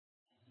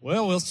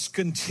Well, let's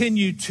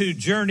continue to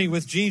journey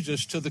with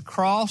Jesus to the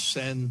cross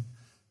and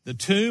the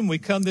tomb. We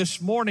come this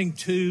morning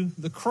to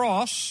the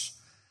cross,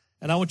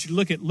 and I want you to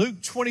look at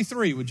Luke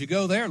 23. Would you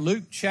go there?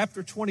 Luke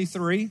chapter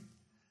 23.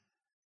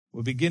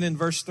 We'll begin in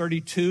verse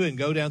 32 and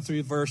go down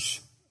through verse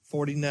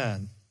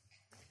 49.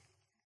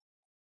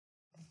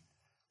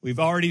 We've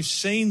already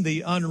seen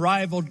the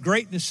unrivaled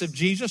greatness of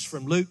Jesus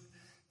from Luke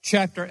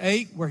chapter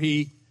 8, where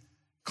he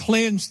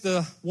cleansed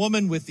the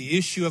woman with the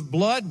issue of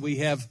blood. We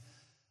have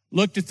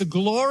looked at the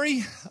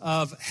glory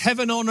of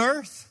heaven on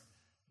earth,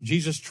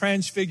 Jesus'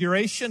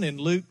 transfiguration in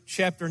Luke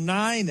chapter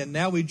 9, and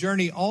now we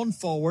journey on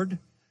forward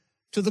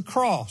to the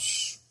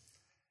cross.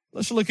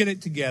 Let's look at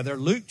it together.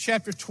 Luke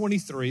chapter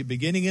 23,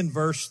 beginning in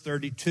verse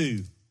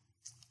 32.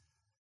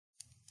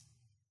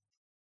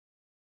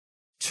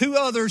 Two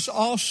others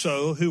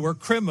also who were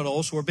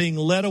criminals were being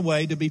led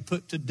away to be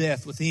put to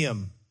death with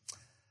him.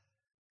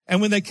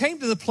 And when they came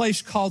to the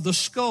place called the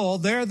Skull,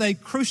 there they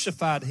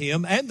crucified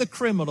him and the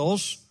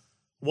criminals,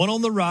 one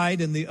on the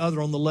right and the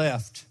other on the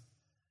left.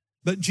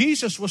 But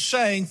Jesus was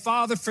saying,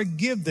 Father,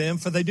 forgive them,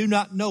 for they do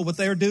not know what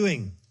they are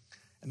doing.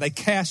 And they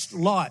cast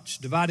lots,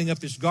 dividing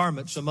up his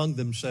garments among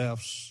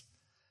themselves.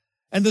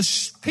 And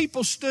the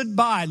people stood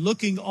by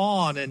looking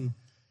on, and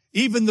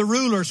even the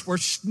rulers were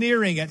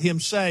sneering at him,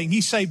 saying,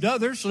 he saved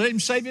others, so let him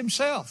save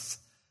himself,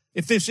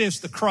 if this is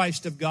the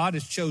Christ of God,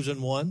 his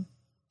chosen one.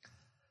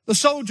 The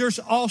soldiers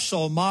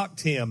also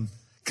mocked him,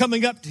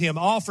 coming up to him,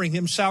 offering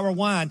him sour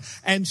wine,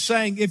 and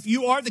saying, if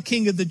you are the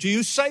King of the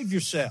Jews, save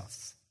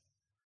yourself.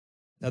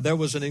 Now there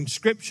was an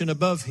inscription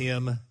above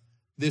him,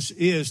 this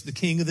is the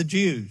King of the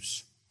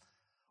Jews.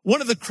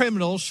 One of the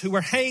criminals who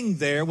were hanged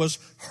there was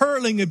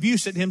hurling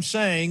abuse at him,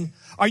 saying,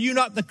 are you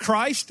not the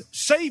Christ?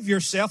 Save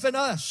yourself and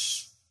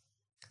us.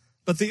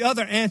 But the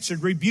other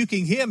answered,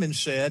 rebuking him, and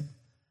said,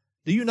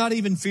 do you not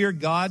even fear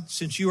God,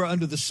 since you are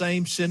under the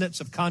same sentence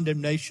of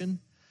condemnation?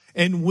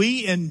 And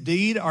we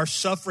indeed are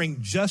suffering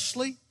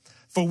justly,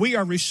 for we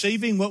are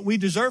receiving what we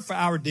deserve for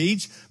our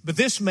deeds, but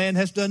this man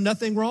has done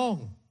nothing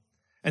wrong.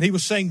 And he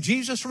was saying,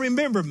 Jesus,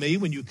 remember me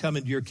when you come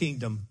into your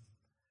kingdom.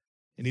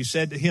 And he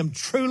said to him,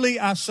 truly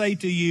I say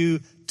to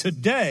you,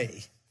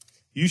 today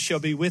you shall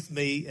be with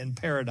me in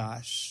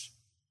paradise.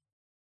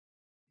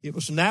 It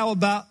was now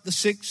about the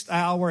 6th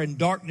hour, and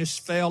darkness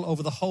fell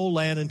over the whole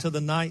land until the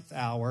 9th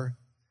hour,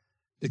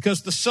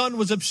 because the sun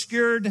was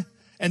obscured,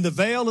 and the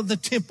veil of the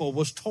temple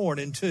was torn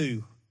in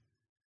two.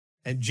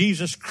 And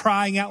Jesus,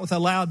 crying out with a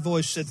loud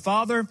voice, said,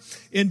 Father,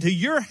 into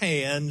your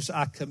hands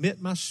I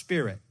commit my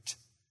spirit.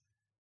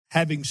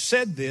 Having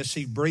said this,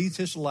 he breathed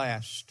his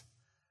last.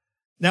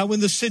 Now, when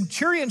the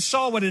centurion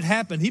saw what had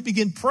happened, he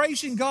began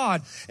praising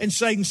God and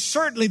saying,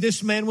 certainly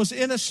this man was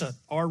innocent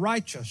or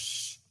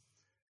righteous.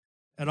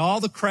 And all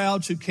the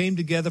crowds who came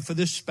together for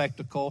this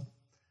spectacle,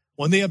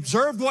 when they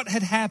observed what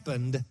had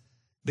happened,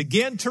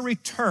 began to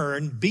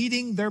return,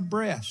 beating their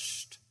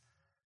breast.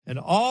 And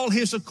all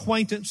his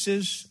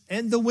acquaintances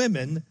and the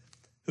women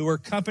who were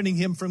accompanying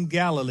him from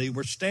Galilee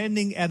were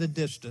standing at a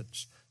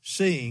distance,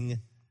 seeing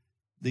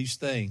these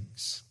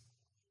things.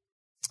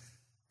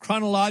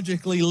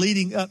 Chronologically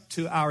leading up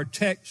to our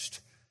text,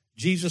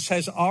 Jesus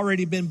has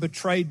already been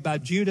betrayed by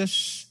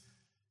Judas.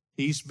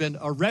 He's been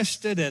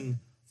arrested and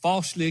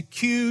falsely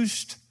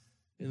accused.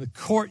 In the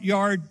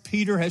courtyard,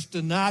 Peter has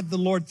denied the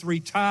Lord 3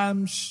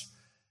 times.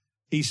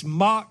 He's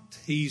mocked,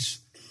 he's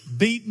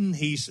beaten,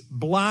 he's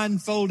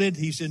blindfolded,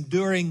 he's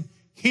enduring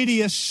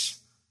hideous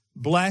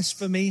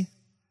blasphemy.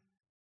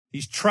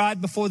 He's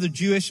tried before the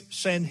Jewish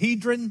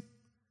Sanhedrin.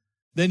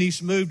 Then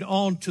he's moved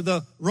on to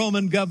the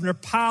Roman governor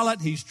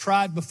Pilate. He's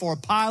tried before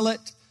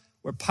Pilate,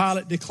 where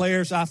Pilate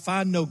declares, I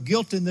find no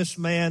guilt in this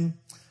man.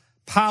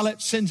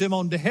 Pilate sends him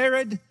on to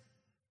Herod.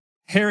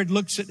 Herod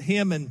looks at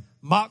him and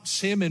mocks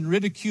him and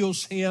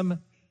ridicules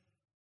him,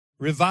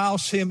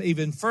 reviles him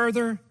even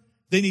further.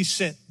 Then he's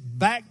sent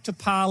back to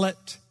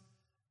Pilate.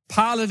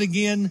 Pilate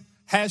again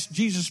has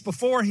Jesus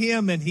before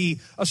him, and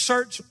he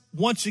asserts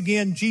once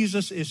again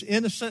Jesus is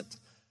innocent,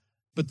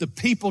 but the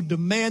people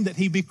demand that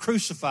he be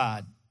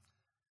crucified.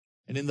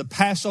 And in the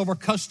Passover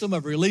custom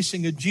of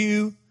releasing a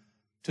Jew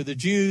to the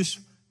Jews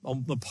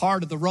on the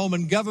part of the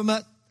Roman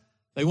government,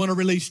 they want to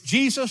release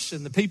Jesus,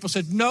 and the people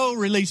said, no,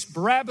 release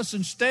Barabbas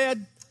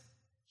instead.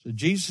 So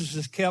Jesus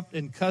is kept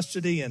in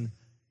custody, and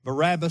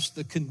Barabbas,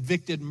 the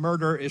convicted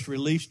murderer, is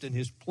released in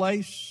his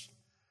place.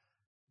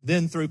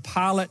 Then through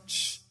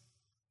Pilate's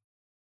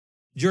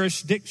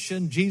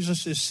jurisdiction,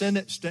 Jesus is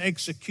sentenced to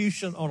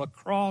execution on a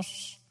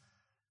cross.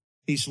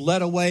 He's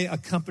led away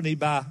accompanied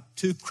by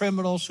 2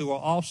 criminals who will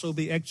also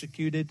be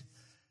executed.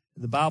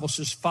 The Bible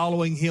says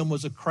following him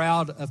was a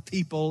crowd of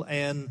people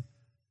and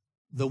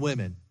the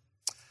women.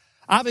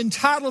 I've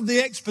entitled the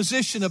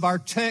exposition of our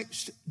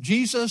text,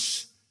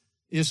 Jesus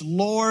is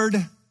Lord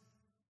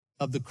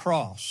of the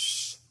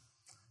cross.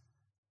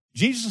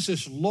 Jesus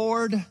is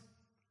Lord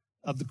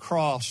of the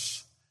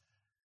cross.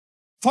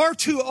 Far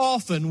too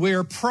often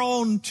we're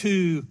prone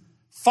to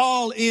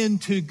fall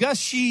into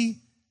gushy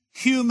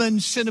human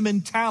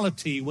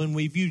sentimentality when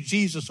we view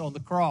Jesus on the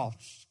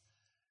cross.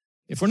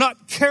 If we're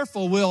not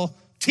careful, we'll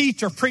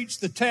teach or preach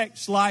the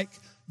text like,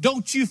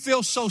 don't you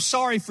feel so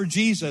sorry for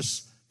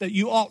Jesus that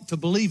you ought to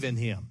believe in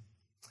him?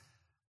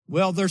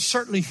 Well, there's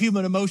certainly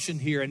human emotion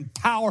here and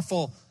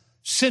powerful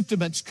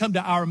sentiments come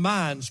to our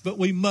minds, but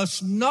we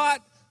must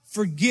not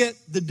forget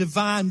the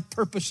divine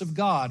purpose of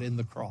God in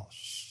the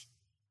cross.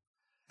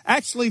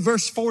 Actually,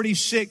 verse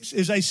 46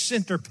 is a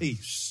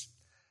centerpiece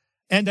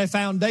and a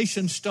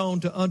foundation stone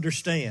to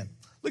understand.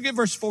 Look at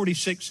verse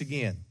 46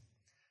 again.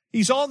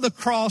 He's on the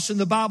cross, and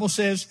the Bible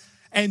says,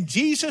 and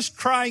Jesus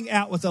crying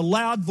out with a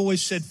loud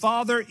voice said,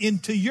 Father,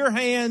 into your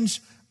hands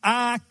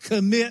I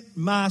commit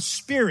my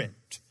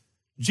spirit.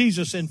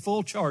 Jesus in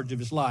full charge of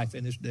his life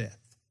and his death.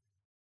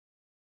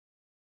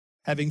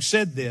 Having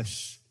said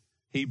this,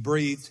 he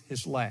breathed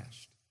his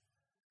last.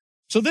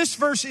 So this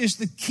verse is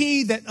the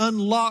key that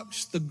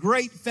unlocks the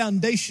great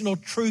foundational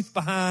truth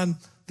behind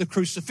the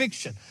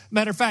crucifixion.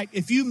 Matter of fact,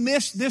 if you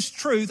miss this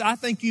truth, I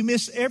think you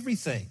miss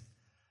everything.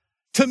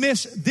 To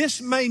miss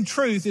this main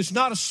truth is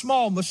not a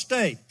small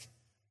mistake.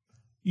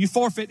 You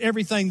forfeit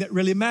everything that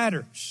really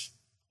matters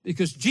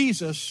because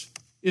Jesus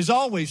is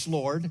always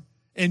Lord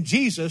and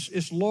Jesus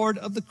is Lord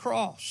of the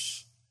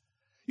cross.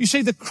 You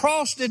see, the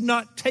cross did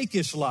not take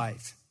his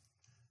life.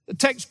 The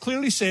text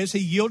clearly says he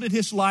yielded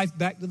his life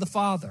back to the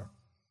Father.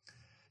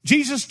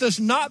 Jesus does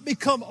not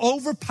become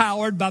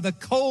overpowered by the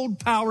cold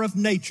power of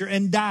nature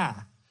and die.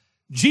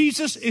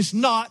 Jesus is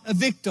not a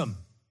victim.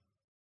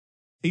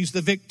 He's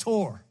the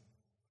victor.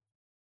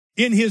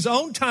 In his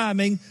own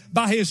timing,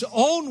 by his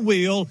own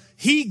will,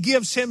 he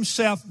gives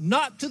himself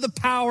not to the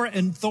power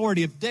and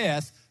authority of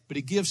death, but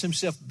he gives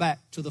himself back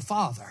to the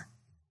Father.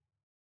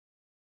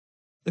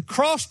 The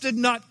cross did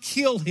not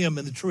kill him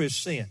in the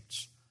truest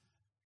sense.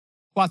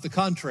 Quite the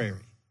contrary.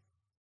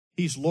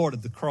 He's Lord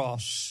of the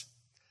cross.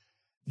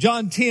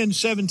 John 10,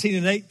 17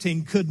 and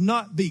 18 could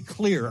not be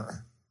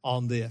clearer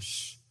on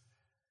this.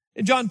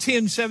 In John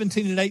 10,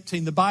 17 and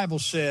 18, the Bible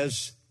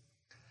says,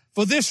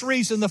 for this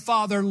reason the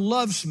Father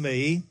loves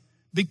me,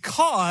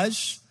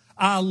 because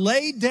I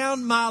lay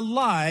down my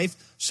life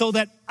so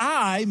that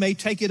I may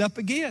take it up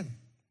again.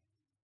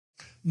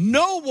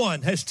 No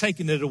one has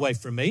taken it away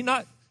from me,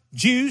 not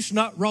Jews,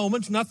 not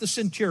Romans, not the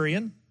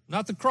centurion,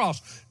 not the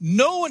cross.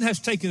 No one has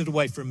taken it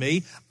away from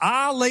me.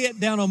 I lay it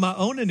down on my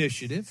own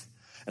initiative,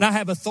 and I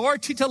have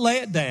authority to lay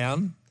it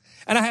down,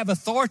 and I have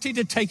authority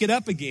to take it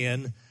up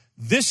again.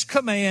 This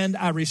command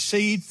I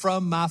received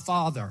from my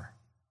Father.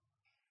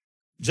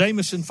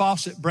 Jamieson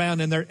Fawcett Brown,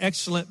 in their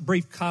excellent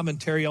brief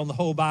commentary on the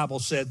whole Bible,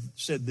 said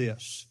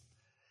this.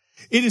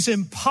 It is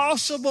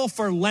impossible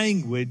for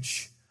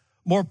language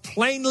more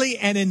plainly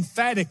and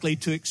emphatically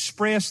to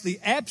express the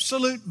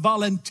absolute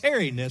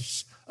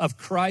voluntariness of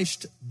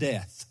Christ's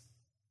death.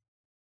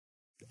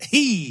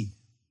 He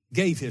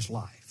gave his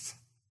life.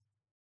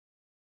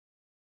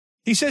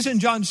 He says in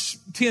John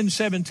 10,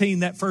 17,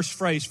 that first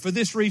phrase, for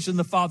this reason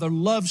the Father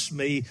loves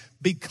me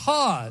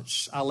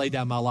because I lay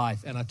down my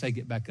life and I take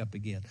it back up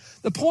again.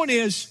 The point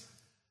is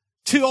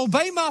to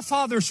obey my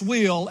Father's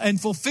will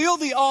and fulfill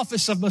the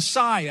office of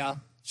Messiah,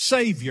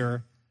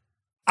 Savior,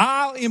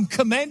 I am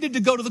commanded to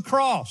go to the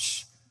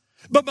cross.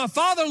 But my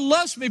Father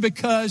loves me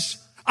because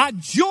I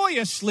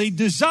joyously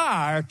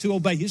desire to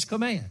obey his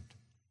command.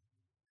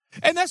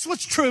 And that's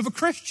what's true of a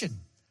Christian.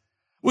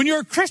 When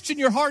you're a Christian,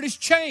 your heart is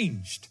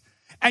changed.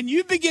 And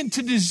you begin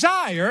to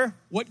desire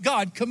what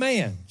God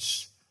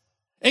commands.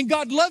 And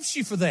God loves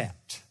you for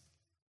that.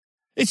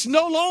 It's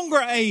no longer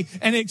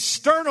an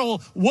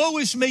external, woe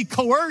is me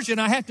coercion.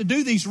 I have to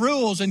do these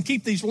rules and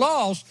keep these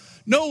laws.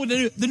 No,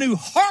 the new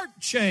heart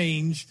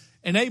change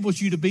enables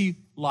you to be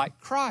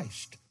like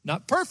Christ.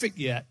 Not perfect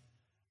yet,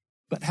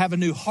 but have a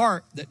new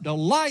heart that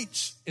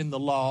delights in the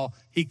law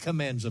he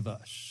commands of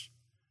us.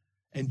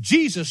 And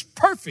Jesus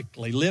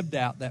perfectly lived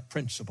out that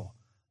principle.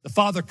 The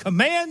Father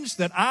commands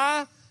that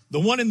I, the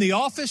one in the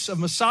office of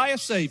Messiah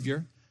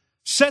Savior,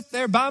 set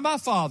there by my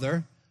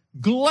Father,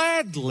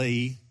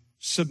 gladly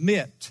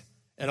submit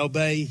and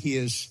obey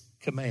his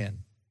command.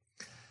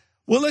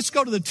 Well, let's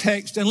go to the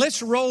text and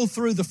let's roll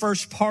through the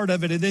first part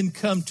of it and then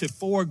come to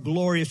four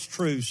glorious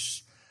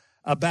truths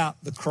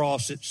about the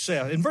cross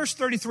itself. In verse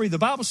 33, the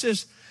Bible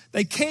says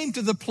they came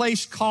to the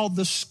place called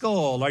the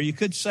skull, or you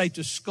could say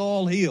to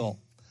Skull Hill.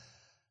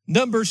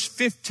 Numbers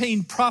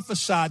 15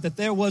 prophesied that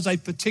there was a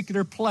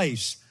particular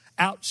place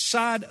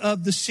outside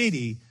of the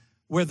city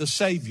where the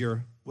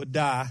Savior would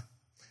die.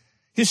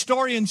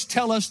 Historians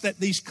tell us that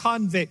these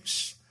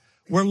convicts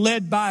were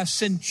led by a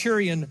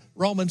centurion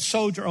Roman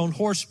soldier on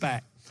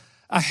horseback.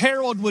 A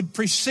herald would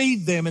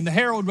precede them, and the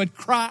herald would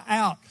cry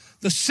out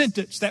the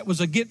sentence that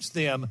was against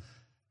them,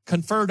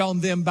 conferred on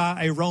them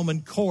by a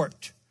Roman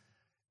court.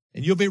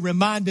 And you'll be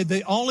reminded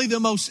that only the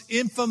most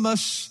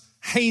infamous,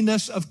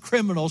 heinous of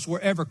criminals were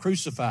ever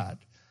crucified.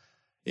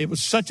 It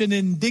was such an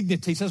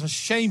indignity, such a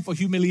shameful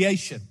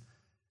humiliation,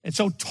 and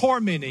so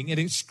tormenting and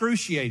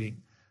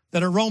excruciating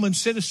that a Roman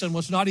citizen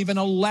was not even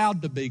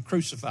allowed to be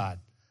crucified,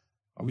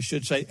 or we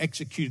should say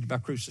executed by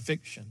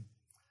crucifixion.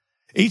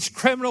 Each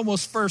criminal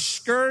was first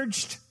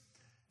scourged,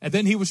 and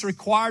then he was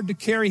required to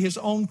carry his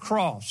own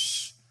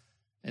cross.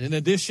 And in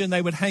addition,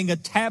 they would hang a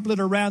tablet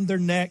around their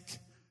neck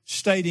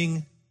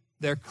stating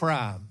their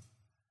crime.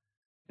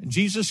 And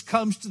Jesus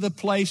comes to the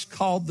place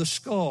called the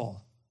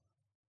skull,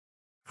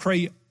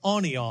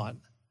 cranion,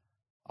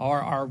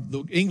 or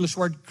the English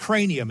word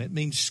cranium. It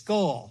means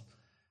skull.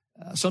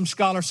 Some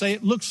scholars say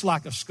it looks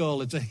like a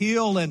skull. It's a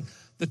hill, and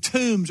the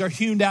tombs are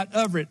hewn out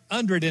under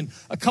it, and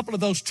a couple of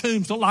those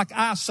tombs look like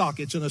eye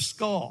sockets in a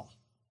skull.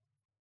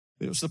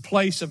 It was the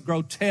place of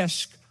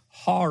grotesque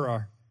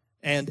horror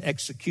and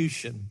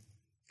execution.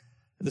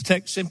 And the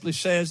text simply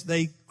says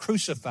they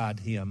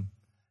crucified him.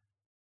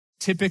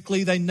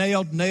 Typically, they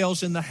nailed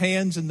nails in the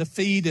hands and the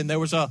feet, and there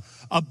was a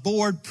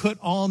board put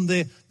on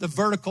the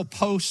vertical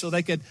post so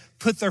they could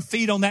put their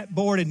feet on that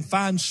board and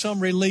find some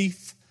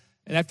relief.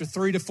 And after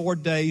 3 to 4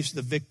 days,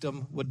 the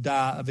victim would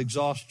die of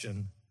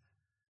exhaustion.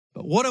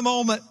 But what a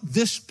moment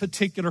this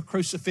particular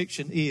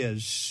crucifixion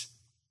is.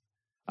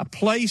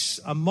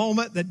 A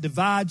moment that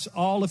divides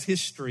all of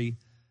history.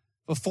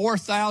 For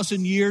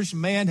 4,000 years,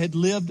 man had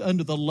lived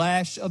under the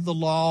lash of the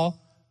law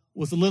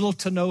with little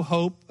to no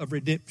hope of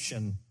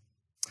redemption.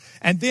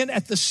 And then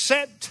at the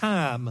set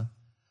time,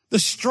 the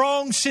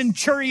strong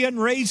centurion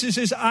raises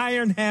his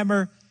iron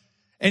hammer,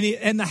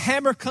 and the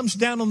hammer comes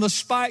down on the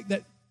spike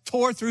that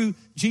tore through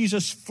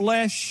Jesus'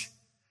 flesh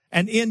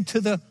and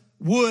into the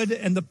wood,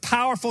 and the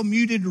powerful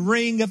muted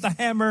ring of the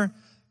hammer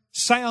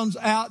sounds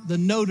out the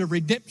note of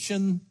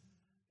redemption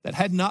that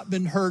had not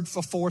been heard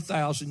for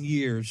 4,000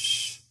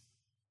 years.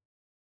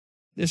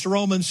 This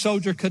Roman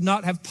soldier could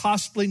not have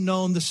possibly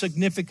known the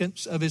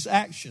significance of his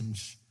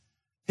actions.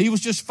 He was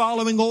just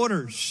following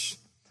orders.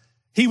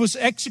 He was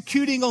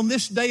executing on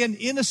this day an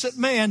innocent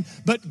man,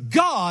 but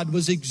God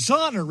was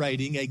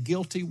exonerating a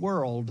guilty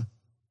world.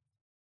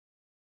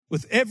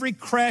 With every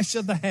crash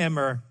of the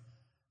hammer,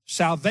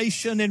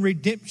 salvation and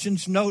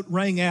redemption's note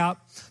rang out.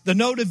 The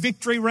note of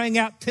victory rang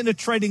out,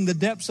 penetrating the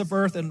depths of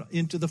earth and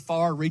into the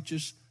far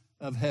reaches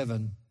of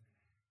heaven.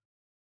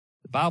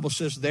 The Bible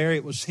says there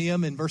it was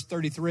him, in verse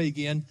 33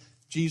 again,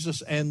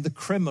 Jesus and the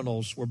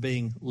criminals were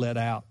being led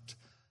out.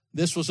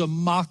 This was a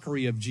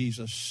mockery of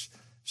Jesus,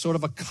 sort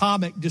of a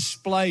comic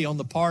display on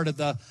the part of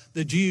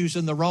the Jews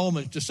and the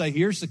Romans to say,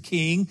 here's the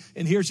king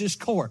and here's his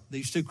court,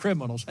 these two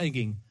criminals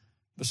hanging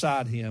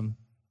beside him.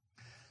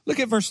 Look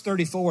at verse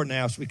 34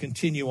 now as we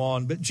continue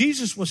on. But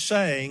Jesus was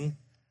saying,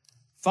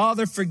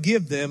 Father,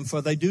 forgive them,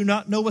 for they do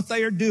not know what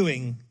they are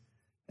doing.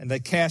 And they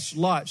cast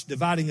lots,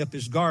 dividing up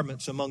his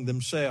garments among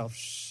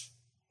themselves.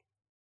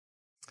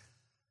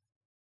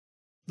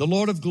 The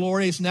Lord of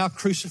glory is now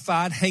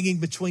crucified, hanging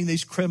between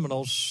these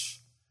criminals.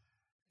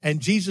 And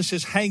Jesus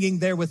is hanging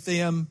there with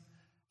them,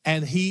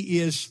 and he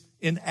is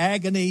in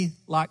agony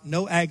like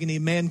no agony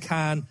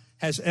mankind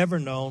has ever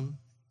known.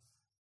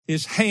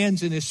 His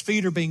hands and his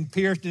feet are being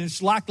pierced, and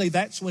it's likely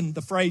that's when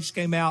the phrase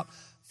came out,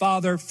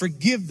 Father,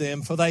 forgive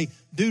them, for they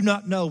do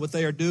not know what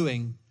they are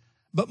doing.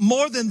 But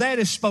more than that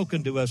is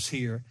spoken to us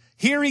here.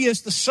 Here he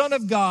is, the Son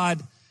of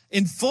God,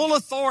 in full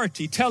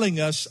authority, telling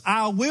us,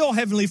 I will,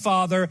 Heavenly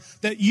Father,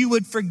 that you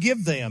would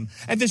forgive them.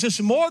 And this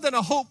is more than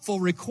a hopeful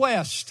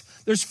request.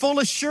 There's full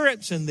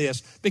assurance in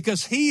this,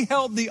 because he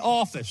held the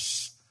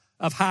office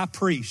of high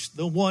priest,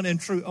 the one and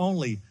true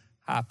only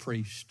high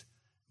priest.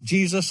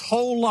 Jesus'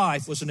 whole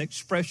life was an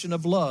expression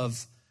of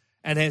love,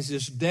 and as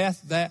his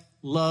death, that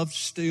love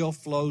still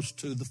flows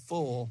to the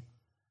full.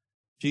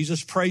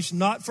 Jesus prays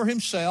not for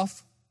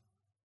himself.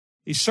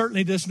 He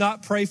certainly does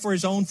not pray for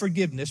his own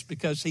forgiveness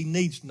because he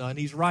needs none.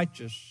 He's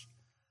righteous.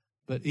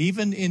 But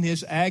even in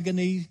his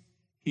agony,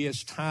 he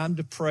has time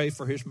to pray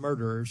for his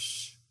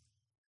murderers.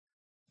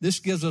 This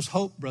gives us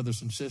hope,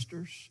 brothers and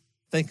sisters.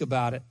 Think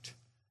about it.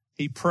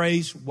 He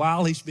prays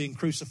while he's being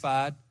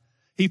crucified.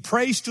 He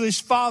prays to his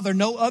Father.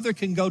 No other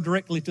can go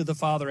directly to the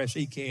Father as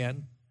he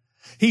can.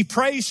 He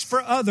prays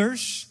for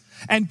others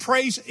and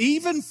prays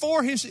even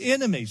for his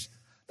enemies.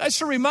 That's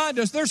to remind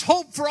us there's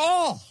hope for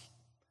all.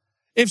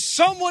 If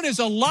someone is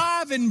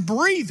alive and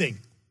breathing,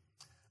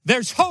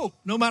 there's hope,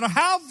 no matter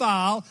how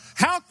vile,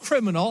 how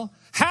criminal,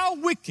 how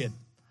wicked,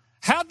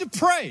 how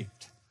depraved,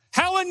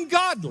 how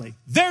ungodly.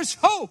 There's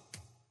hope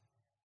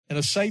in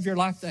a Savior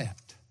like that.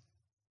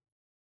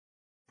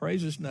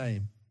 Praise his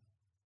name.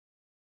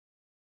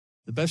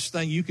 The best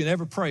thing you can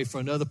ever pray for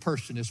another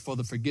person is for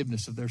the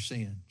forgiveness of their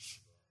sins.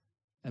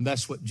 And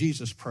that's what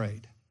Jesus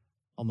prayed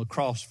on the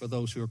cross for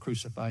those who are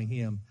crucifying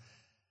him.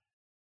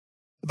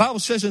 The Bible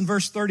says in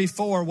verse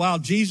 34, while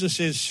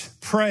Jesus is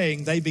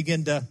praying, they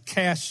begin to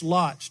cast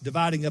lots,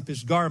 dividing up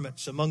his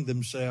garments among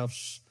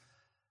themselves.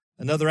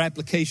 Another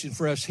application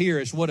for us here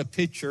is what a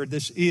picture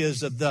this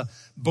is of the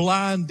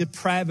blind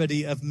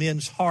depravity of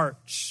men's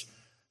hearts.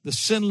 The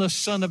sinless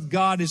Son of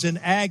God is in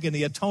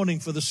agony,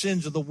 atoning for the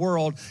sins of the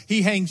world.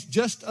 He hangs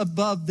just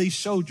above these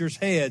soldiers'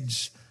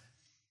 heads,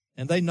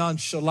 and they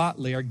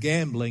nonchalantly are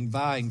gambling,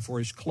 vying for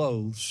his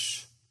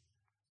clothes.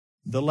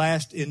 The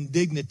last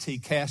indignity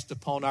cast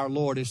upon our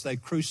Lord as they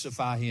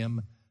crucify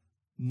him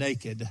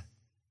naked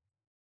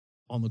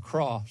on the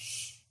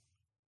cross.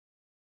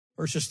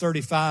 Verses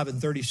 35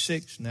 and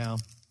 36 now.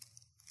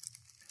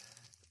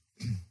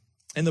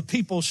 And the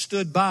people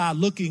stood by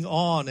looking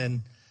on,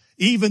 and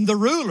Even the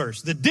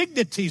rulers, the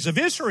dignities of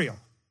Israel,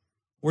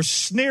 were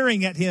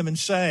sneering at him and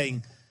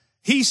saying,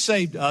 he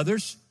saved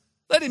others.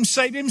 Let him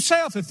save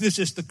himself if this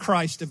is the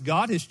Christ of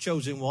God, his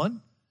chosen one.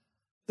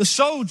 The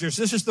soldiers,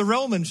 this is the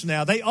Romans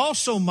now, they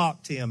also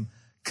mocked him,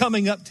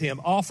 coming up to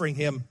him, offering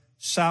him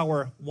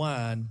sour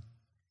wine.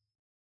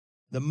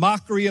 The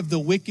mockery of the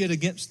wicked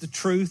against the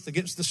truth,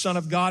 against the Son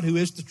of God, who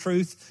is the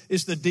truth,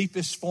 is the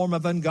deepest form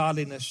of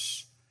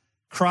ungodliness.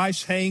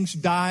 Christ hangs,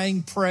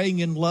 dying, praying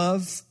in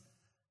love,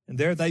 and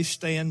there they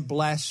stand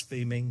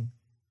blaspheming.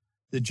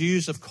 The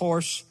Jews, of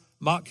course,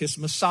 mock his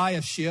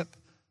messiahship.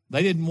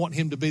 They didn't want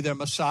him to be their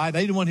Messiah.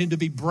 They didn't want him to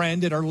be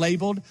branded or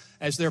labeled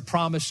as their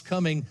promised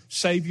coming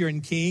Savior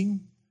and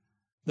King.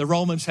 The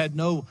Romans had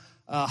no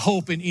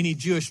hope in any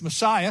Jewish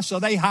Messiah, so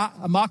they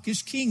mock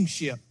his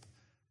kingship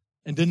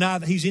and deny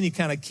that he's any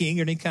kind of king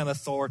or any kind of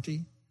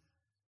authority.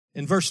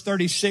 In verse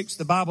 36,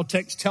 the Bible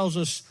text tells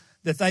us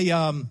that they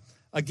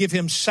give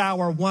him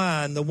sour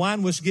wine. The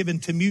wine was given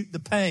to mute the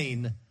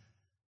pain.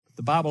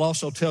 The Bible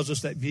also tells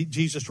us that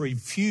Jesus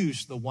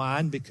refused the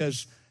wine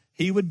because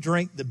he would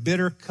drink the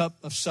bitter cup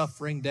of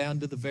suffering down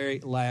to the very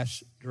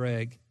last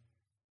drag.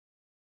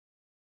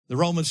 The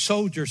Roman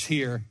soldiers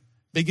here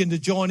begin to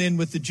join in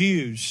with the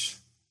Jews.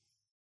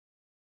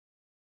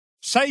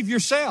 Save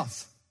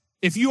yourself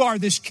if you are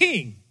this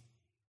king.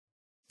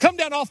 Come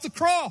down off the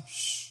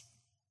cross.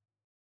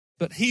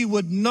 But he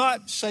would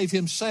not save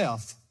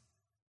himself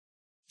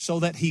so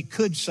that he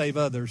could save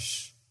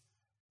others.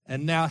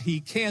 And now he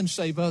can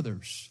save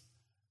others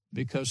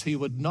because he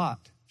would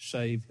not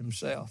save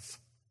himself.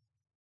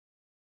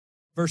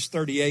 Verse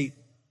 38.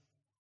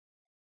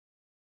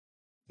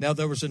 Now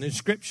there was an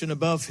inscription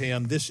above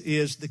him, "This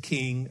is the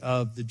King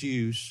of the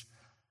Jews."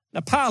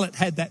 Now Pilate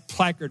had that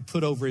placard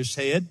put over his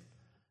head.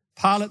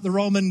 Pilate, the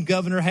Roman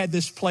governor, had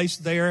this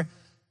placed there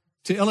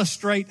to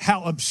illustrate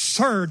how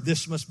absurd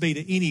this must be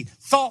to any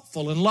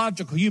thoughtful and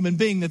logical human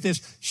being, that this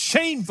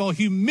shameful,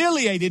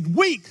 humiliated,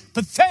 weak,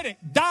 pathetic,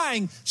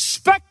 dying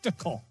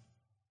spectacle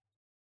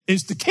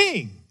is the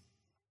king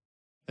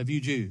of you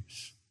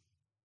Jews.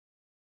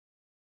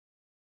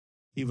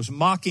 He was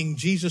mocking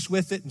Jesus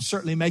with it and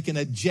certainly making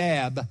a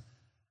jab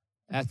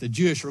at the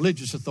Jewish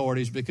religious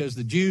authorities, because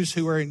the Jews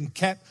who were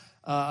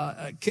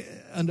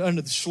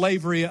under the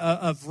slavery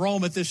of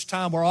Rome at this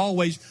time were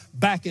always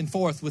back and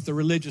forth with the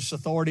religious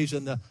authorities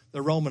and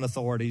the Roman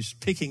authorities,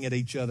 picking at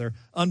each other,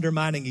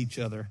 undermining each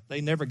other.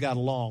 They never got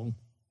along.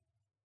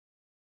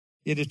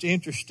 It is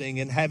interesting,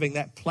 in having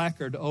that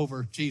placard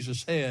over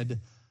Jesus'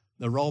 head,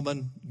 the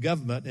Roman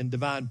government in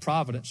divine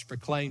providence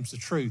proclaims the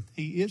truth.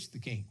 He is the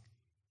king.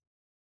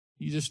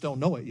 You just don't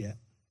know it yet.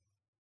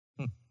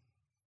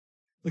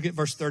 Look at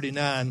verse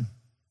 39.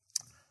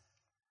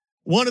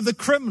 One of the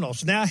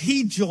criminals, now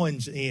he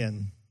joins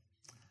in,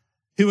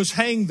 who was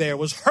hanged there,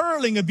 was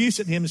hurling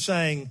abuse at him,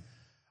 saying,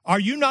 "Are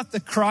you not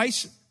the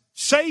Christ?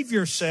 Save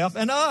yourself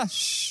and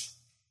us."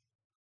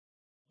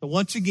 So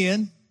once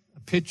again,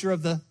 a picture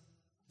of the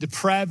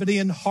depravity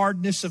and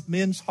hardness of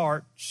men's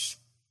hearts.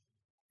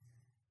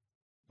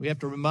 We have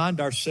to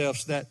remind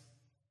ourselves that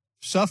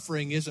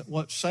suffering isn't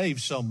what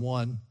saves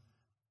someone.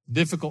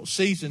 Difficult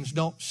seasons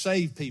don't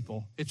save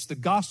people. It's the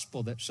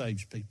gospel that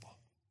saves people.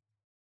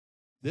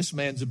 This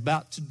man's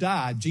about to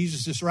die.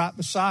 Jesus is right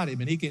beside him,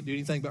 and he can't do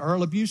anything but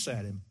hurl abuse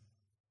at him.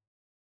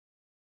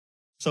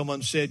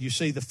 Someone said, you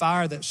see, the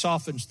fire that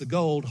softens the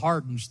gold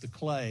hardens the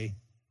clay.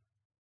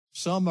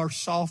 Some are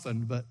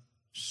softened, but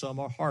some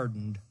are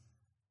hardened.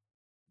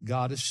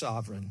 God is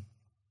sovereign.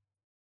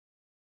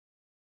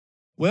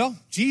 Well,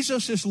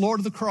 Jesus is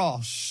Lord of the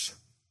cross.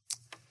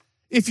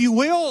 If you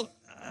will,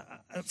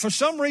 for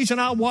some reason,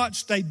 I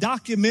watched a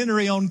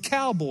documentary on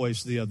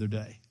cowboys the other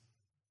day.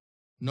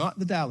 Not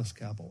the Dallas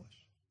Cowboys.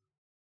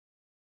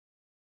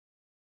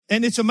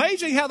 And it's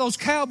amazing how those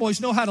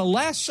cowboys know how to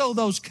lasso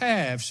those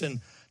calves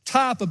and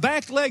tie up a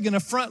back leg and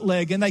a front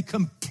leg, and they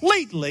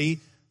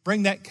completely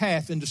bring that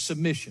calf into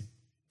submission.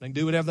 They can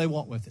do whatever they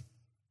want with it.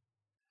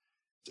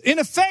 In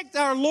effect,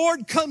 our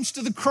Lord comes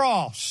to the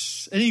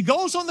cross, and he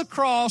goes on the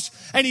cross,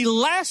 and he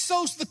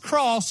lassos the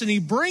cross, and he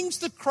brings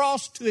the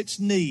cross to its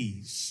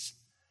knees.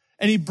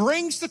 And he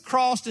brings the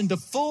cross into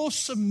full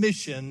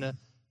submission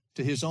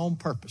to his own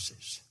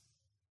purposes.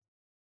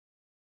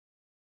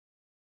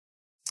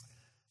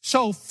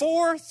 So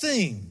 4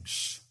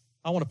 things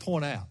I want to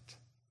point out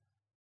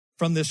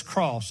from this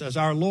cross as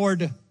our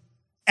Lord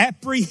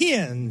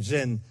apprehends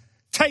and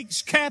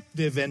takes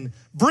captive and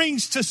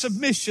brings to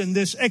submission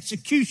this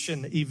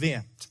execution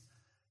event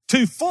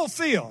to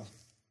fulfill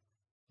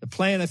the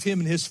plan of him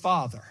and his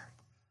Father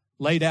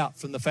laid out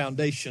from the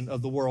foundation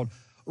of the world.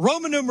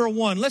 Roman numeral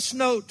 1, let's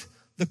note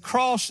the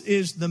cross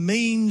is the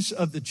means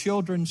of the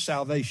children's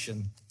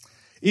salvation.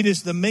 It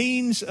is the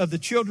means of the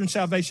children's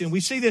salvation.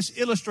 We see this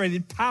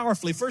illustrated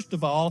powerfully, first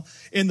of all,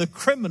 in the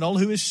criminal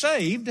who is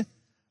saved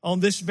on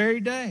this very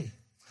day.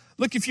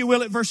 Look, if you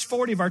will, at verse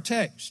 40 of our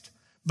text.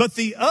 But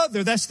the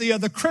other, that's the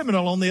other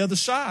criminal on the other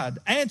side,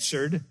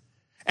 answered,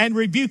 and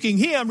rebuking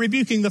him,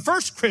 rebuking the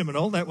first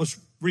criminal that was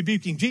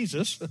rebuking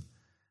Jesus,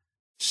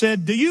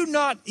 said, "Do you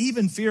not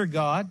even fear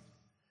God,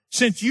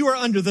 since you are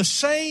under the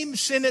same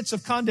sentence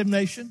of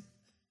condemnation.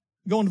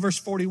 Go on to verse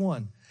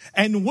 41.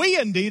 And we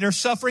indeed are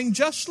suffering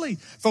justly,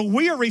 for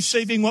we are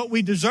receiving what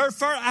we deserve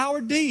for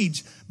our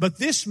deeds. But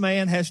this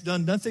man has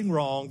done nothing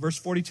wrong. Verse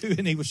 42,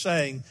 and he was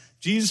saying,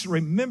 Jesus,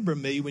 remember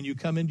me when you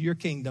come into your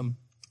kingdom.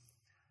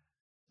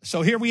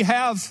 So here we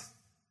have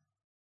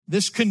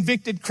this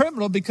convicted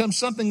criminal become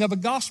something of a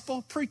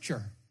gospel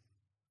preacher.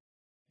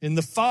 In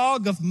the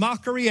fog of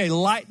mockery, a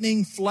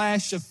lightning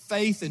flash of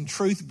faith and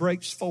truth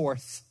breaks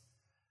forth.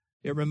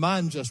 It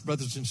reminds us,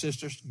 brothers and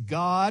sisters,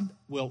 God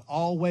will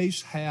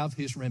always have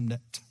his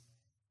remnant.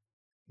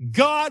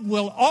 God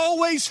will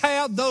always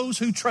have those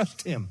who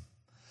trust him.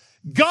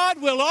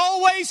 God will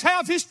always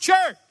have his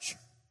church.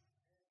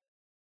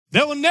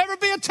 There will never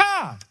be a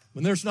time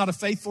when there's not a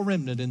faithful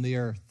remnant in the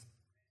earth.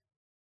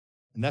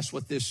 And that's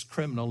what this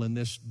criminal in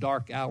this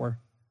dark hour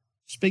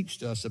speaks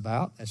to us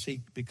about as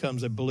he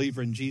becomes a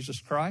believer in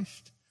Jesus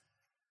Christ.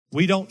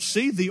 We don't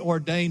see the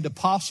ordained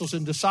apostles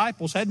and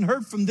disciples. Hadn't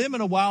heard from them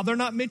in a while. They're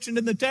not mentioned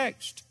in the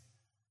text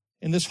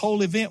in this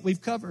whole event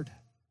we've covered.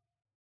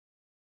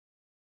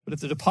 But if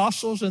the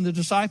apostles and the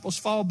disciples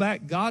fall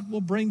back, God will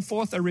bring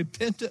forth a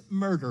repentant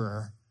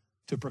murderer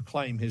to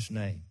proclaim his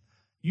name.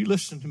 You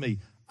listen to me.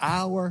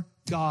 Our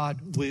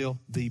God will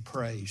be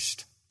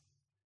praised.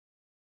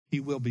 He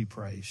will be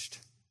praised.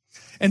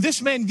 And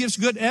this man gives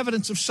good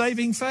evidence of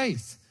saving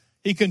faith.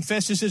 He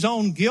confesses his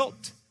own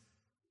guilt.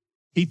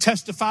 He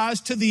testifies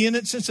to the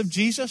innocence of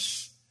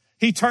Jesus.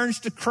 He turns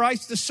to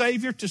Christ the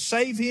Savior to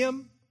save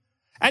him.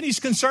 And he's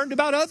concerned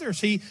about others.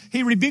 He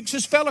rebukes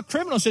his fellow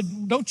criminals.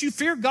 Said, don't you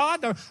fear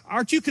God? Or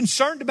aren't you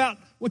concerned about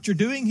what you're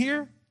doing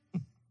here?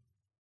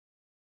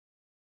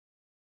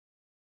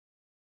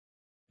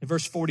 In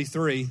verse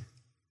 43,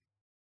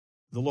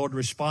 the Lord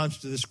responds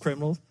to this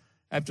criminal.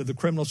 After the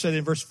criminal said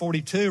in verse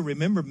 42,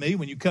 remember me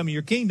when you come in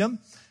your kingdom.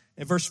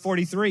 In verse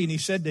 43, and he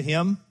said to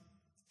him,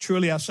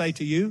 truly I say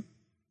to you,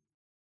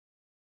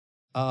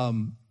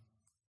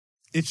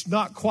 it's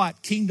not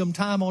quite kingdom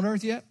time on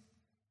earth yet,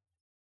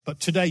 but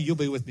today you'll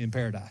be with me in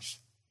paradise.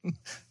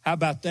 How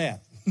about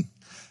that?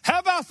 How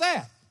about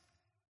that?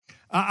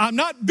 I'm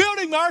not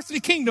building my earthly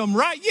kingdom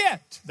right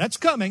yet. That's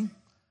coming.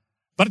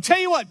 But I tell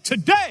you what,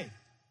 today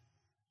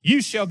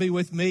you shall be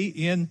with me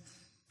in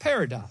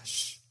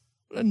paradise.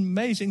 What an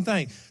amazing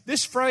thing.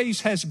 This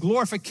phrase has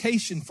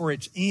glorification for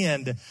its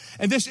end.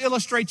 And this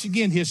illustrates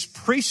again his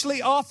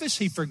priestly office.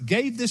 He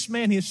forgave this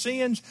man his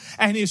sins.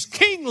 And his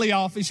kingly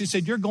office, he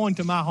said, you're going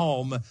to my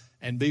home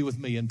and be with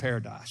me in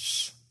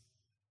paradise.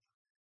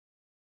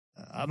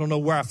 I don't know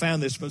where I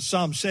found this, but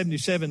Psalm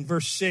 77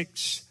 verse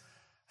 6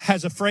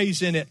 has a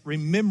phrase in it,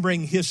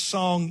 remembering his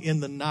song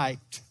in the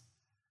night.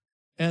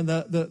 And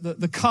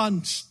the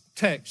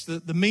context,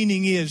 the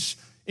meaning is,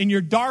 in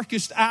your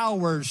darkest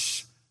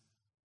hours,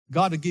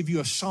 God will give you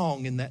a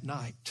song in that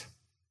night.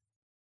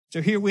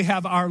 So here we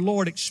have our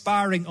Lord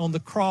expiring on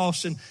the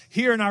cross. And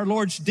here in our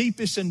Lord's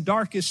deepest and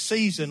darkest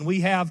season,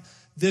 we have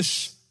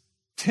this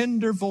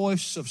tender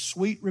voice of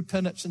sweet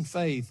repentance and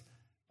faith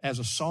as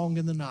a song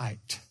in the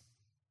night.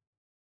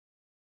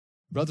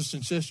 Brothers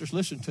and sisters,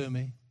 listen to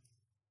me.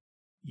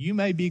 You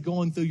may be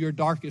going through your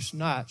darkest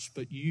nights,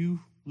 but you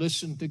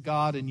listen to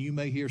God and you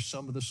may hear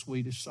some of the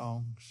sweetest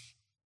songs.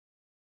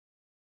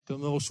 The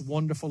most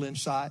wonderful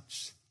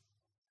insights.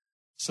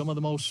 Some of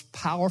the most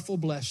powerful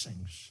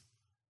blessings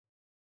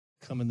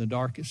come in the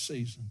darkest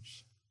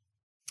seasons.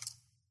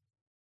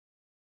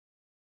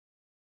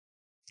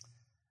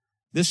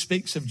 This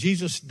speaks of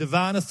Jesus'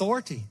 divine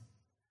authority.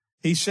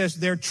 He says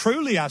there,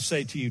 truly I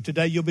say to you,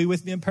 today you'll be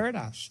with me in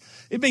paradise.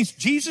 It means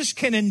Jesus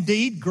can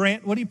indeed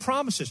grant what he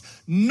promises.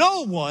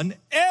 No one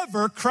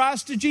ever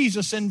cries to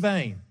Jesus in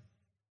vain.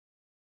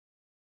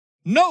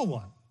 No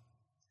one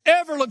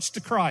ever looks to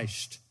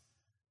Christ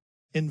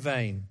in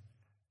vain.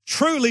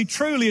 Truly,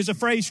 truly is a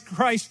phrase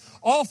Christ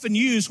often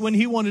used when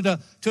he wanted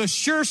to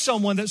assure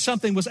someone that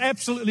something was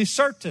absolutely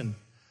certain.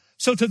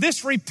 So to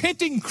this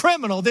repenting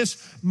criminal, this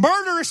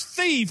murderous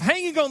thief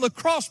hanging on the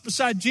cross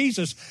beside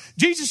Jesus,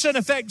 Jesus in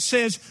effect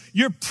says,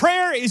 your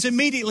prayer is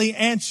immediately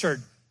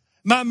answered.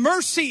 My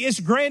mercy is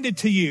granted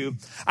to you.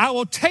 I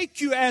will take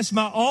you as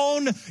my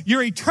own.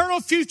 Your eternal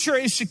future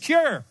is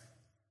secure.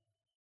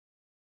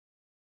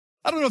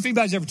 I don't know if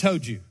anybody's ever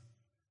told you,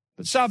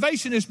 but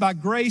salvation is by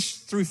grace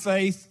through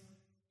faith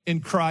in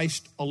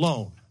Christ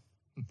alone.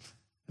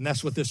 And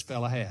that's what this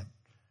fella had.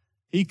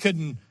 He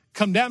couldn't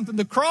come down from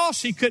the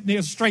cross. He couldn't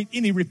illustrate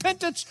any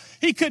repentance.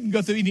 He couldn't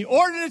go through any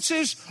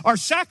ordinances or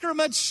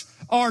sacraments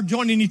or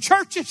join any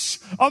churches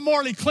or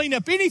morally clean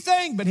up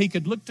anything, but he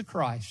could look to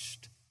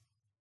Christ.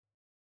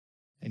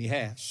 And he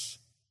has.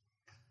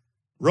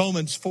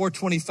 Romans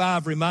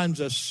 4:25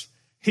 reminds us,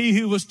 he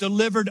who was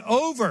delivered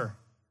over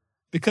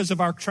because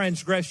of our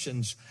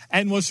transgressions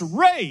and was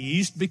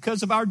raised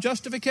because of our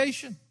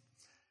justification.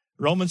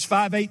 Romans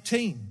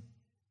 5:18.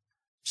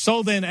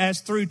 So then,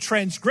 as through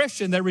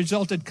transgression there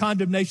resulted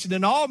condemnation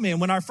in all men,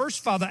 when our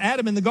first father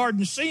Adam in the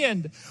garden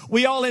sinned,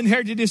 we all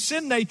inherited his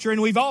sin nature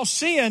and we've all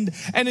sinned.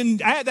 And in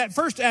that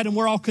first Adam,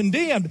 we're all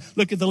condemned.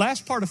 Look at the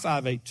last part of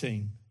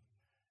 5:18.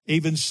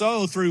 Even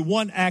so, through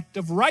one act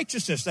of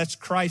righteousness, that's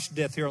Christ's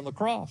death here on the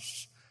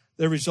cross,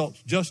 there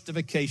results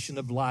justification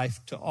of life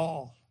to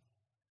all.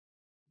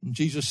 And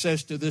Jesus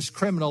says to this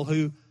criminal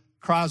who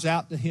cries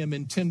out to him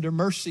in tender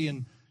mercy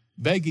and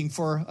begging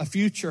for a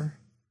future,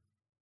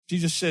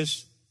 Jesus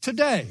says,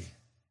 today,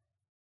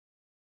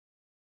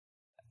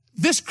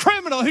 this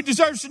criminal who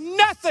deserves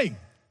nothing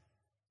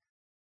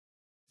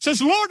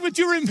says, Lord, would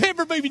you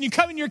remember me when you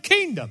come in your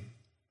kingdom?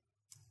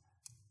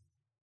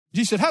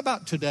 Jesus said, how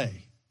about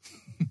today?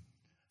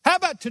 How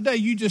about today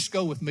you just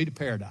go with me to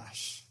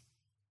paradise?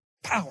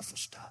 Powerful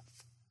stuff.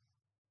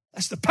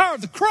 That's the power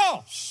of the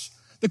cross.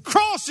 The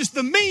cross is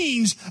the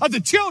means of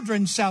the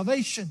children's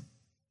salvation.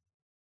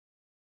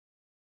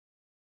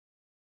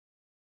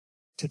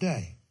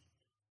 Today,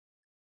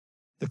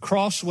 the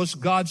cross was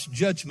God's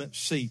judgment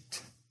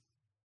seat.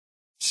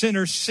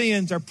 Sinners'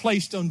 sins are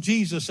placed on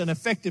Jesus and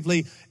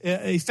effectually,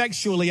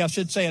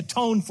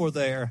 atoned for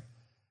there.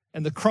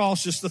 And the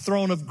cross is the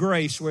throne of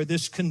grace where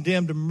this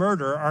condemned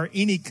murderer or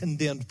any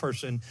condemned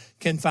person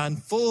can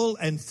find full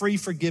and free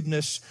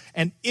forgiveness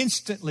and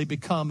instantly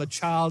become a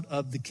child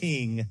of the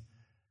King.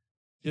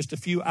 Just a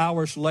few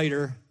hours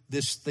later,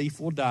 this thief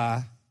will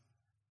die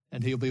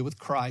and he'll be with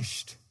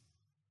Christ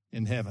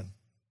in heaven.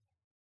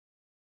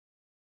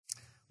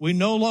 We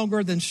no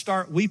longer then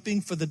start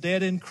weeping for the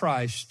dead in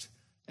Christ,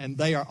 and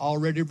they are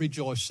already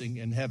rejoicing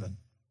in heaven.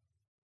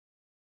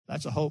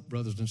 That's a hope,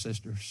 brothers and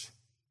sisters.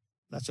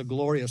 That's a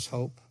glorious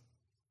hope.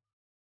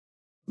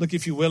 Look,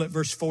 if you will, at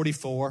verse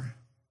 44.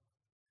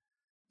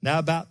 Now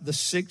about the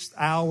 6th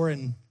hour,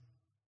 and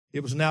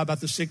it was now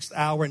about the 6th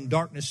hour, and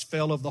darkness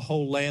fell over the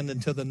whole land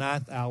until the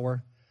 9th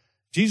hour.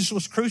 Jesus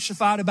was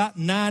crucified about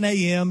 9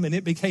 a.m., and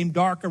it became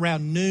dark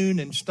around noon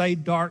and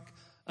stayed dark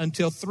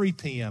until 3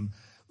 p.m.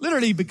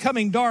 Literally,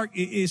 becoming dark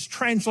is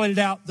translated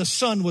out, the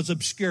sun was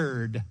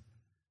obscured.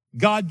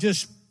 God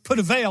just put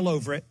a veil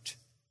over it.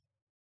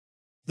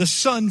 The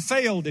sun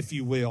failed, if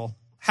you will.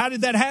 How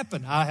did that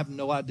happen? I have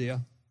no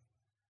idea.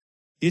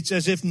 It's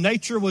as if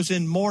nature was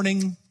in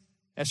mourning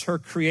as her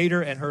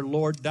creator and her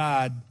Lord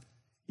died.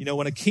 You know,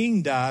 when a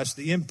king dies,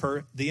 the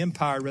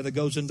empire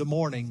goes into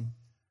mourning.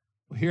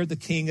 Well, here the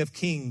King of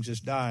Kings is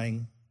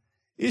dying.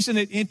 Isn't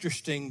it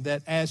interesting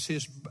that at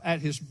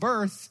his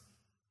birth,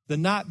 the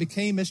night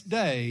became as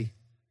day,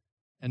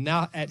 and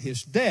now at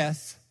his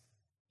death,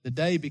 the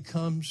day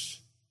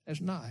becomes as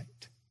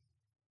night.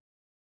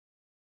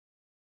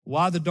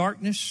 Why the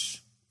darkness?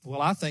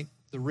 Well, I think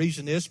the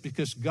reason is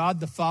because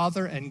God the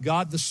Father and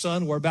God the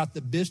Son were about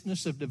the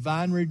business of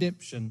divine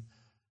redemption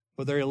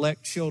for their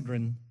elect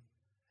children.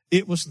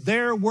 It was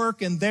their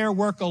work and their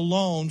work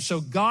alone. So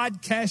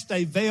God cast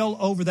a veil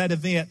over that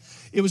event.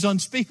 It was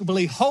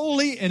unspeakably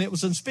holy and it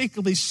was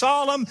unspeakably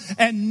solemn,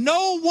 and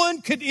no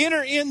one could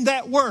enter in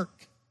that work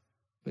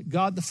but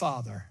God the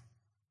Father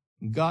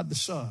and God the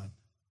Son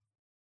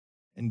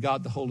and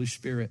God the Holy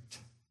Spirit.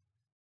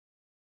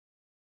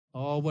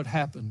 Oh, what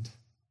happened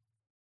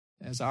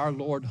as our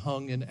Lord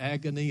hung in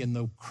agony and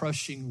the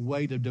crushing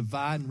weight of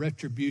divine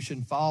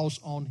retribution falls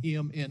on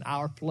him in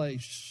our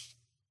place.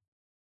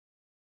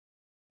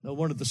 No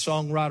wonder the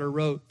songwriter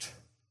wrote,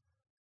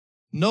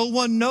 no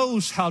one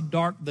knows how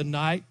dark the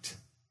night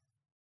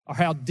or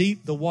how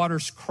deep the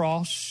waters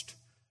crossed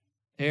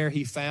ere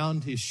he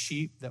found his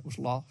sheep that was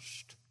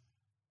lost.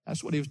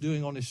 That's what he was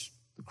doing on the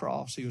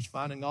cross. He was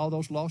finding all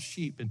those lost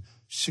sheep and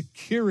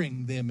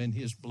securing them in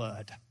his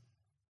blood.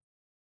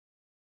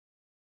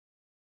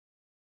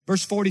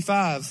 Verse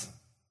 45,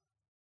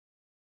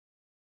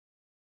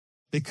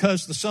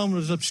 because the sun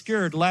was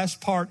obscured,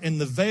 last part, and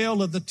the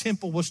veil of the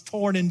temple was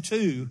torn in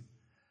two.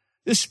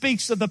 This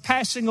speaks of the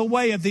passing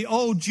away of the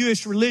old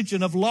Jewish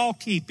religion of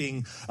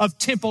law-keeping, of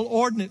temple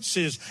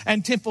ordinances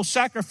and temple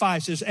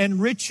sacrifices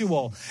and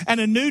ritual. And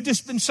a new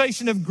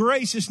dispensation of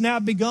grace is now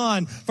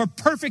begun, for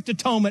perfect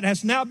atonement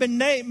has now been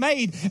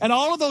made. And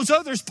all of those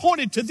others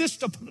pointed to this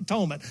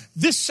atonement,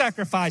 this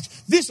sacrifice,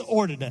 this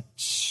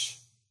ordinance.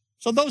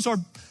 So those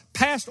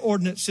past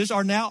ordinances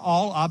are now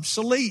all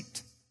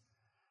obsolete.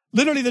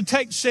 Literally, the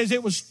text says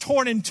it was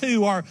torn in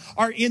two or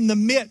in the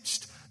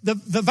midst.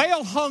 The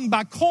veil hung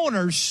by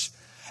corners,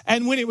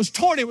 and when it was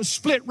torn, it was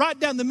split right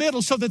down the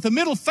middle so that the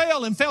middle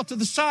fell and fell to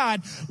the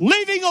side,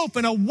 leaving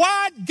open a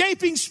wide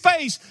gaping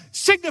space,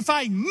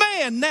 signifying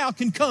man now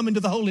can come into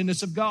the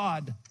holiness of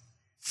God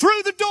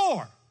through the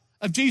door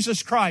of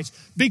Jesus Christ,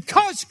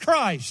 because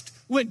Christ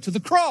went to the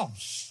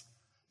cross.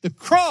 The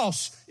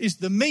cross is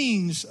the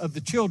means of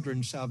the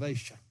children's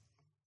salvation.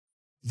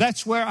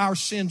 That's where our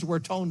sins were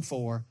atoned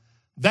for.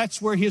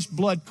 That's where his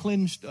blood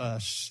cleansed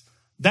us.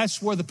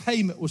 That's where the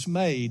payment was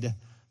made.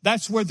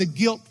 That's where the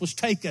guilt was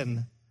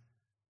taken.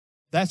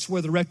 That's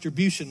where the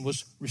retribution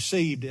was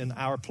received in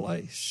our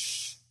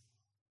place.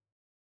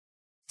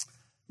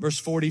 Verse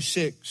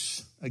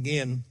 46,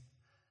 again,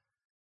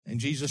 and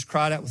Jesus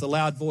cried out with a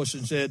loud voice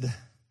and said,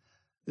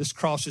 this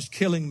cross is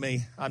killing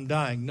me. I'm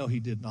dying. No, he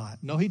did not.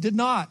 No, he did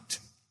not.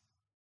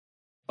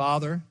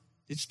 Father,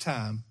 it's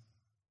time.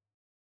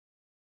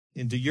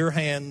 Into your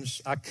hands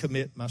I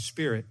commit my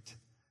spirit.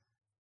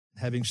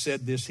 Having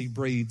said this, he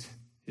breathed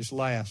his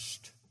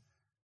last.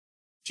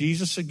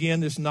 Jesus,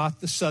 again, is not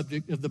the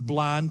subject of the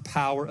blind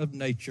power of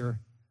nature,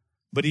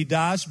 but he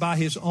dies by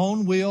his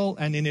own will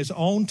and in his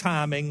own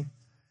timing.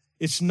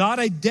 It's not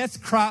a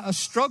death cry, a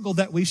struggle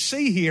that we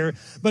see here,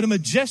 but a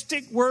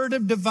majestic word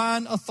of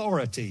divine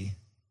authority.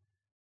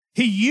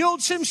 He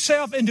yields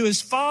himself into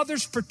his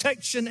Father's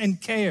protection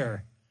and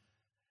care.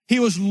 He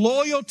was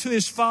loyal to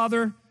his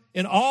Father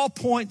in all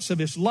points of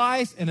his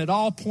life and at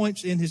all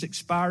points in his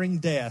expiring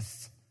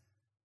death.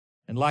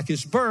 And like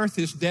his birth,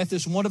 his death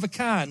is one of a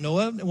kind.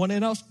 No one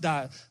else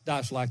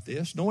dies like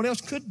this. No one else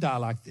could die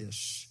like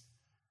this.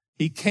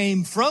 He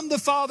came from the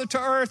Father to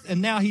earth,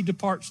 and now he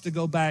departs to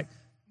go back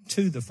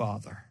to the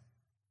Father.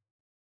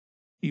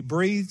 He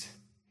breathed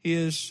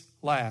his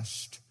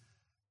last.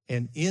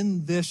 And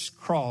in this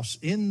cross,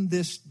 in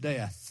this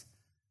death,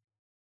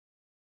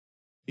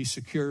 he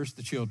secures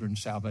the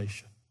children's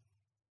salvation.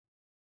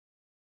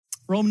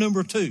 Rome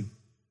number 2.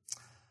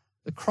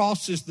 The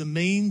cross is the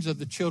means of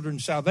the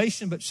children's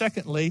salvation, but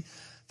secondly,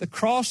 the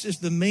cross is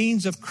the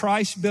means of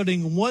Christ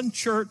building one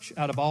church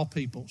out of all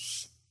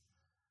peoples.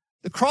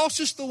 The cross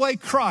is the way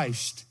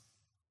Christ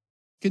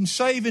can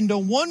save into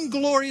one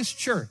glorious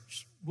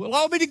church. We'll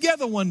all be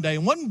together one day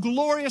in one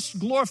glorious,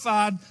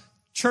 glorified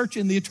church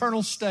in the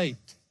eternal state.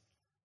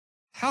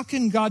 How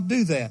can God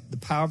do that? The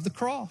power of the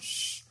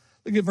cross.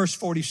 Look at verse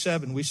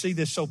 47. We see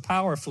this so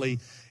powerfully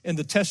in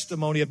the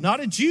testimony of not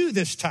a Jew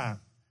this time,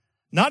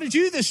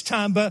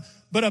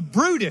 but a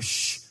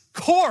brutish,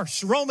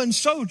 coarse Roman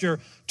soldier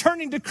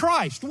turning to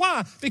Christ.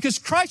 Why? Because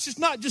Christ is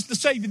not just the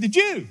Savior of the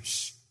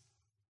Jews.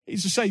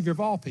 He's the Savior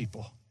of all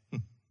people.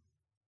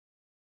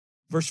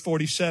 Verse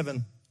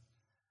 47.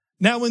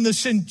 Now when the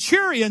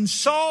centurion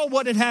saw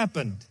what had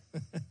happened,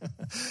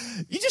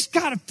 you just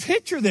got to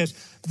picture this.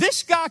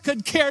 This guy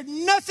could care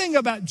nothing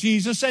about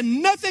Jesus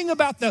and nothing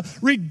about the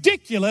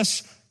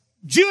ridiculous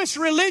Jewish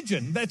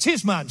religion. That's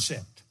his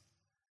mindset.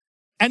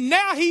 And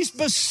now he's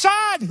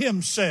beside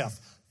himself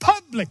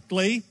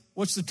publicly.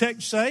 What's the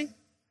text say?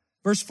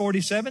 Verse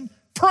 47,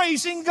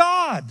 praising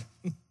God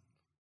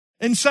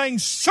and saying,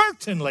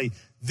 certainly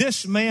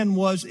this man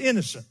was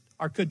innocent,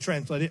 or could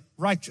translate it,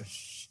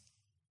 righteous.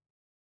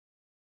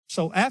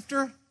 So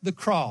after the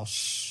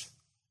cross,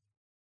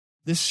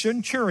 this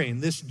centurion,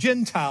 this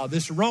Gentile,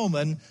 this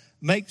Roman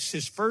makes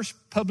his first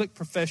public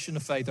profession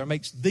of faith, or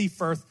makes the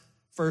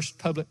first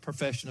public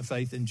profession of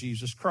faith in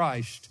Jesus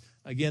Christ.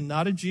 Again,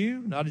 not a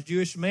Jew, not a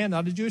Jewish man,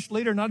 not a Jewish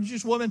leader, not a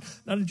Jewish woman,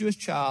 not a Jewish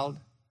child.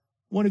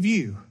 One of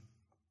you,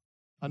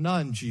 a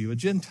non-Jew, a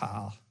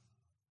Gentile.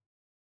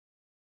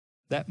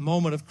 That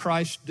moment of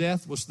Christ's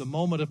death was the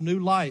moment of new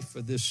life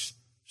for this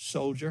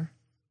soldier.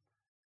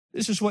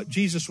 This is what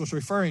Jesus was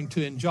referring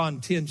to in John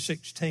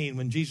 10:16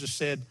 when Jesus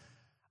said,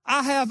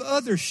 I have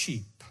other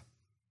sheep.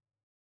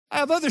 I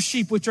have other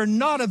sheep which are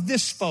not of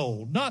this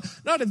fold, not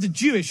of the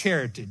Jewish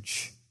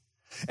heritage.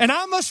 And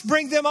I must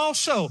bring them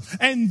also,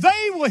 and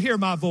they will hear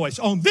my voice.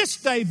 On this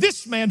day,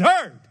 this man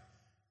heard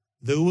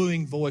the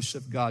wooing voice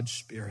of God's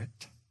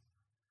Spirit.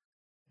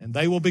 And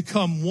they will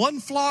become one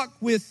flock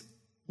with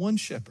one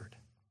shepherd.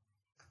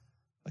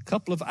 A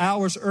couple of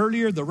hours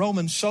earlier, the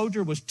Roman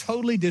soldier was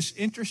totally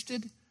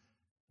disinterested,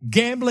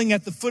 gambling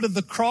at the foot of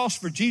the cross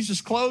for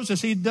Jesus' clothes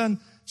as he'd done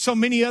so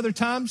many other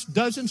times,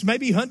 dozens,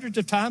 maybe hundreds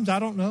of times, I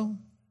don't know.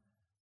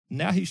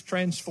 Now he's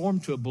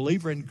transformed to a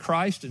believer in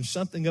Christ and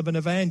something of an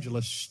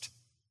evangelist.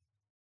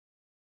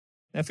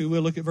 Now, if we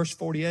will, look at verse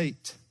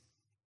 48.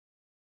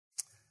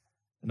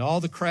 And all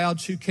the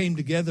crowds who came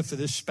together for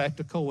this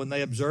spectacle, when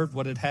they observed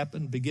what had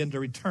happened, began to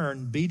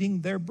return,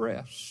 beating their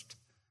breast.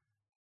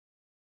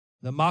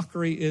 The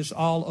mockery is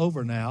all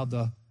over now.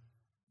 The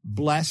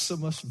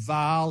blasphemous,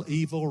 vile,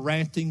 evil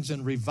rantings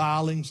and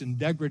revilings and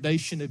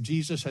degradation of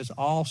Jesus has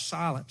all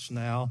silenced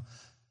now.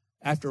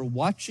 After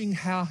watching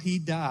how he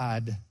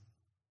died,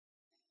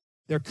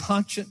 their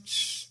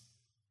conscience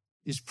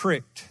is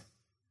pricked,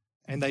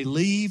 and they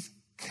leave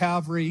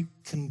Calvary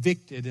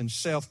convicted and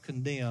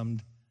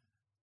self-condemned.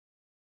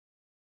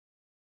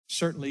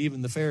 Certainly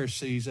even the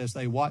Pharisees, as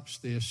they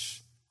watched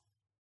this,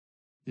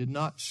 did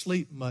not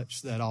sleep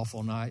much that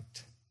awful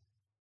night,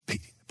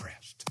 beating the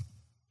breast.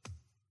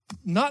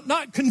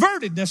 Not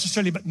converted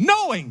necessarily, but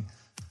knowing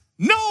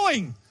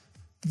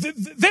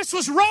this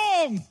was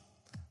wrong.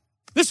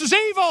 This was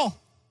evil.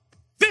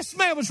 This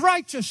man was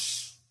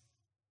righteous.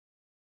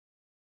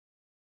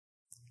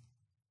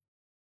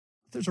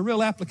 There's a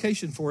real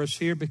application for us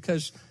here,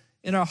 because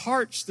in our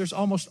hearts, there's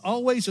almost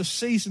always a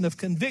season of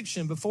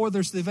conviction before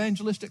there's the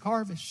evangelistic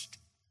harvest.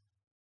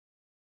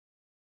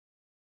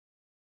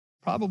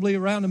 Probably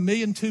around 1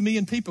 million, 2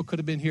 million people could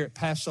have been here at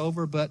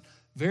Passover, but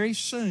very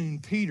soon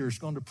Peter's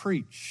going to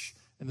preach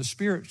and the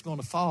Spirit's going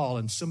to fall,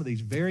 and some of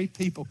these very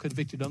people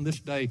convicted on this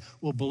day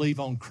will believe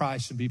on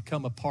Christ and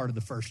become a part of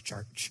the first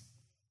church.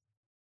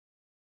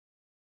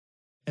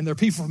 And there are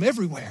people from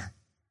everywhere.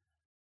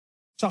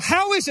 So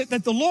how is it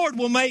that the Lord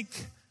will make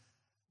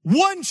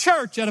one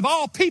church out of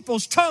all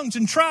peoples, tongues,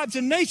 and tribes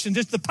and nations?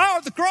 It's the power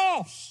of the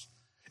cross.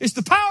 It's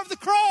the power of the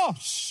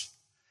cross.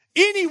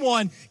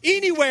 Anyone,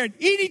 anywhere, at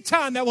any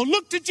time that will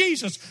look to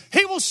Jesus,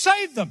 He will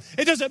save them.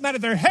 It doesn't matter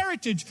their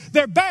heritage,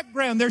 their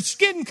background, their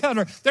skin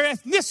color, their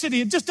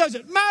ethnicity. It just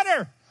doesn't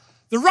matter.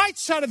 The right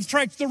side of the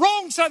tracks, the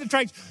wrong side of the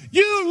tracks.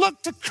 You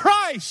look to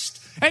Christ,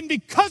 and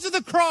because of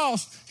the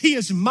cross, He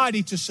is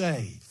mighty to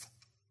save.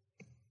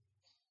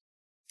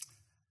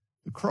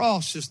 The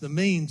cross is the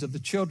means of the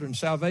children's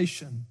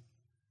salvation.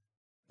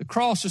 The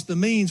cross is the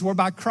means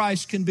whereby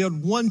Christ can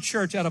build one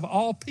church out of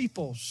all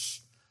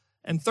peoples.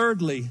 And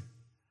thirdly,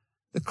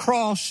 the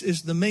cross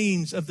is the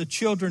means of the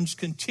children's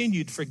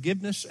continued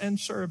forgiveness and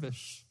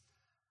service.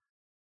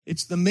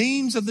 It's the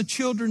means of the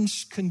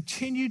children's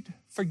continued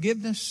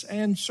forgiveness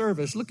and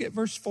service. Look at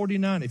verse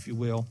 49, if you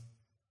will.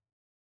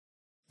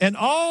 And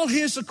all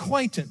His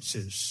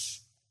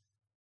acquaintances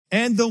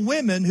and the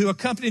women who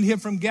accompanied Him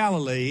from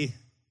Galilee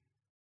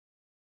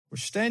were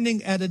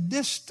standing at a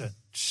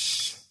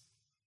distance,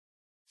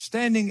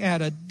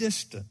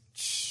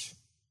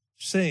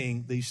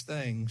 seeing these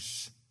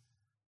things.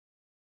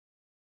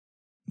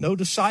 No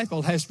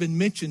disciple has been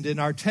mentioned in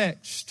our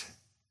text.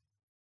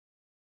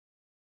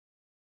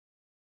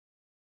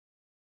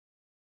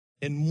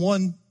 In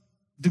one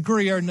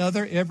degree or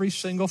another, every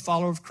single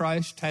follower of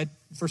Christ had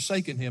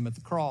forsaken Him at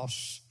the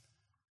cross.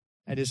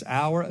 At His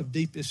hour of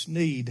deepest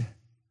need,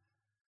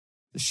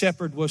 the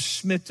shepherd was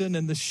smitten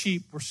and the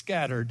sheep were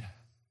scattered.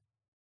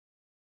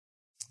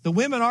 The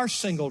women are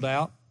singled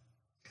out.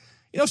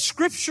 You know,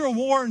 Scripture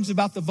warns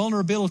about the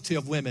vulnerability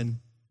of women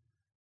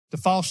to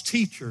false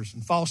teachers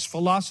and false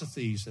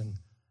philosophies and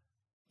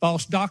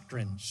false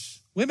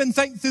doctrines. Women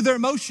think through their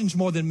emotions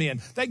more than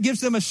men. That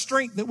gives them a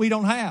strength that we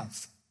don't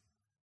have.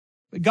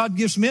 But God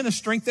gives men a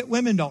strength that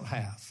women don't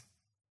have.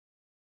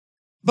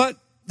 But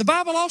the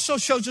Bible also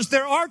shows us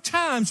there are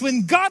times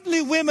when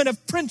godly women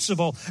of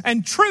principle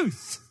and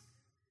truth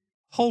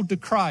hold to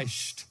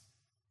Christ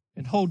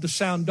and hold to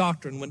sound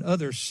doctrine when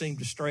others seem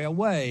to stray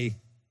away.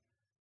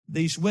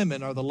 These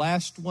women are the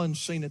last ones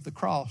seen at the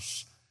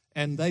cross,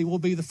 and they will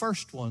be the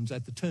first ones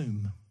at the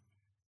tomb.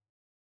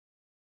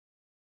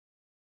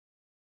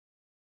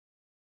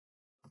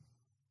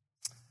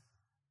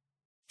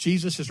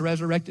 Jesus is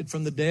resurrected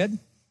from the dead.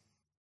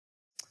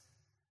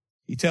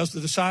 He tells the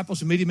disciples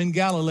to meet Him in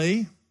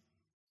Galilee.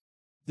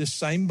 This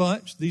same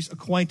bunch, these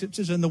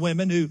acquaintances and the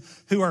women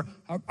who are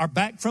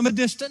back from a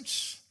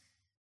distance.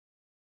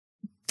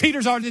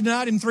 Peter's already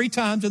denied Him 3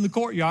 times in the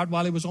courtyard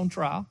while He was on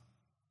trial.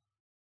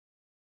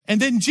 And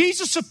then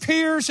Jesus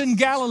appears in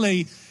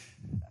Galilee.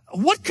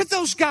 What could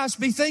those guys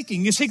be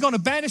thinking? Is He going to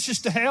banish us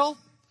to hell?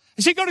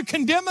 Is He going to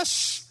condemn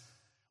us?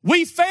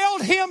 We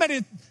failed Him at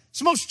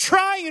its most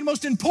trying and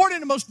most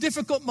important and most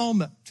difficult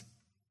moment.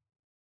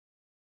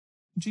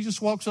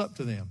 Jesus walks up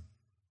to them.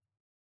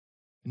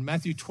 In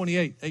Matthew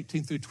 28,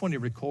 18 through 20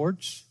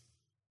 records,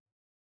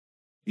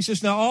 He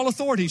says, now all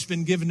authority has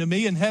been given to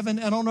Me in heaven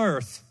and on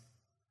earth.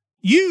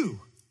 You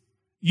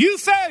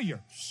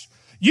failures,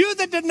 you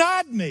that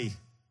denied Me,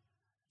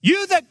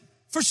 you that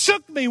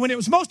forsook Me when it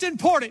was most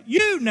important,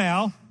 you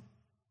now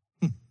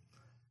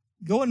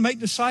go and make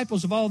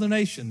disciples of all the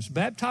nations,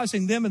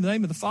 baptizing them in the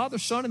name of the Father,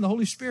 Son, and the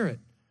Holy Spirit,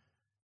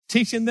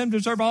 teaching them to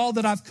observe all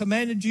that I've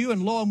commanded you,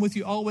 and lo, I'm with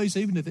you always,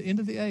 even to the end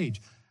of the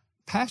age.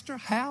 Pastor,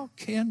 how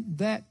can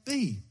that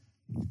be?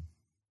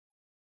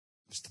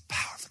 It's the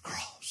power of the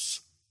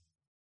cross.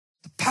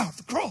 The power of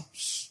the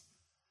cross.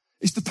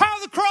 It's the power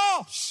of the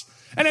cross.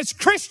 And as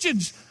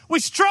Christians, we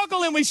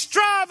struggle and we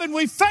strive and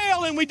we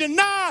fail and we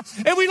deny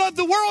and we love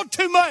the world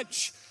too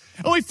much.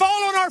 And we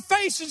fall on our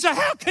face and say,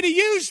 how can He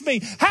use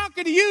me? How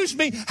can He use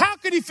me? How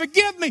can He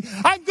forgive me?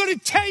 I'm going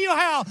to tell you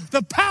how.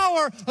 The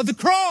power of the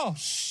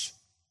cross.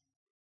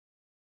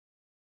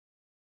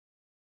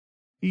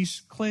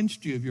 He's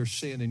cleansed you of your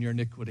sin and your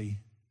iniquity.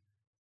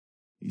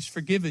 He's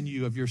forgiven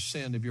you of your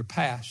sin of your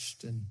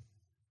past and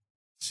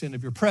sin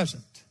of your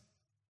present.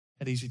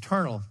 And He's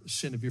eternal, the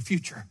sin of your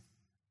future.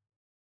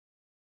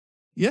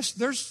 Yes,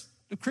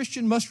 the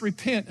Christian must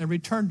repent and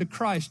return to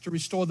Christ to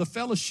restore the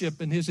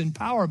fellowship and His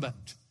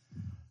empowerment.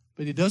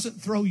 But He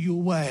doesn't throw you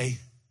away.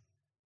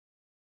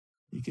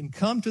 You can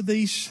come to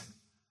these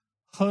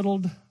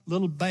huddled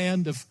little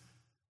band of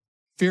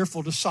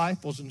fearful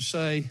disciples and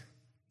say,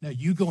 now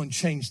you go and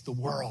change the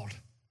world.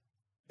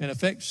 In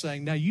effect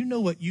saying, now you know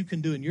what you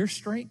can do in your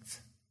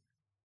strength.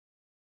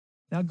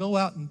 Now go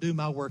out and do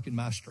My work in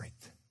My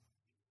strength.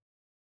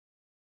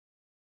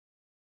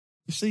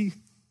 You see,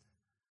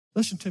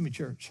 listen to me,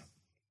 church.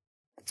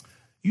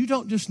 You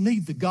don't just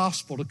need the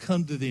gospel to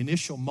come to the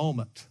initial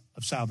moment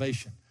of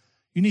salvation.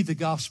 You need the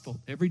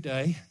gospel every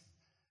day,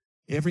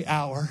 every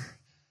hour,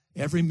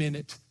 every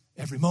minute,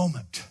 every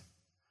moment.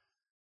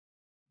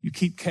 You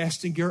keep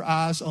casting your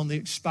eyes on the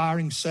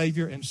expiring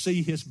Savior and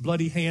see His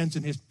bloody hands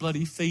and His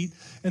bloody feet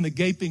and the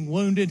gaping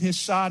wound in His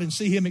side and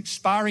see Him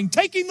expiring,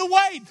 taking the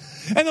weight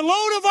and the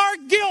load of our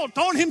guilt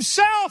on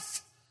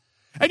Himself.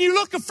 And you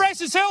look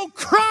afresh and say, oh,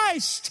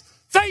 Christ,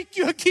 thank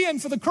you again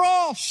for the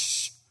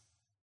cross.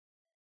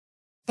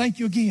 Thank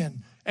you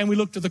again. and we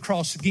look to the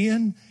cross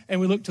again, and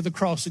we look to the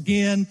cross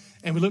again,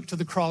 and we look to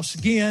the cross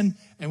again,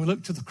 and we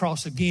look to the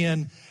cross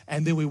again,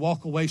 and then we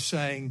walk away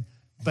saying,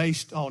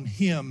 based on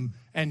him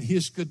and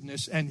his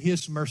goodness and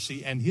his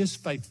mercy and his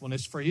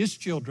faithfulness for his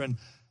children,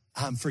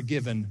 I'm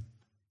forgiven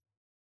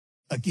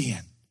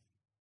again.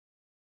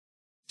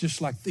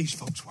 Just like these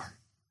folks were.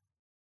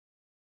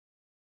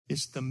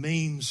 It's the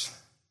means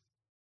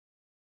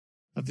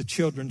of the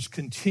children's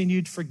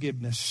continued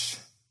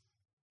forgiveness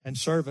and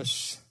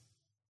service.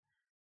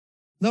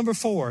 Number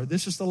 4,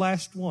 this is the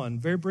last one,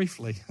 very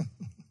briefly.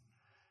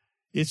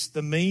 It's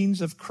the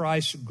means of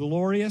Christ's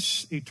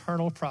glorious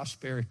eternal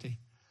prosperity.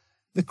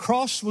 The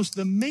cross was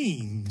the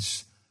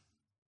means.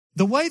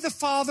 The way the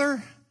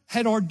Father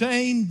had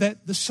ordained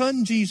that the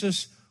Son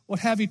Jesus would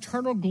have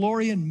eternal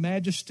glory and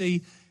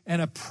majesty and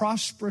a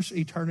prosperous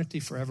eternity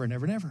forever and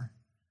ever and ever.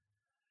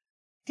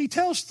 He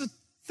tells the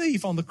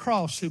thief on the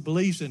cross who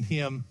believes in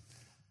him,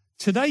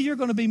 today you're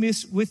going to be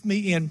with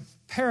me in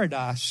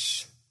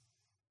paradise.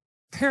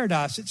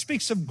 Paradise, it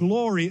speaks of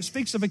glory. It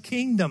speaks of a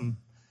kingdom.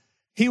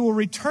 He will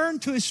return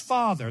to his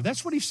Father.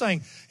 That's what he's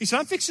saying. He said,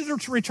 I'm fixing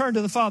to return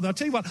to the Father. I'll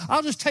tell you what,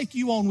 I'll just take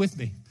you on with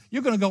me.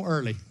 You're going to go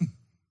early.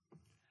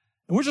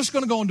 And we're just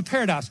going to go into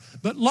paradise.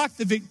 But like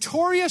the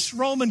victorious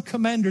Roman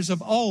commanders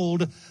of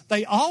old,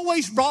 they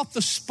always brought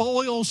the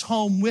spoils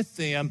home with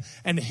them,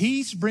 and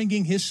he's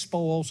bringing his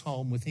spoils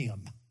home with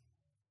him.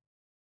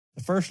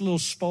 The first little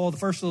spoil, the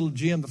first little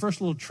gem, the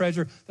first little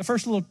treasure, the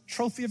first little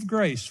trophy of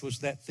grace was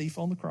that thief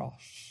on the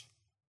cross.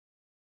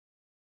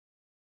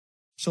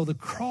 So the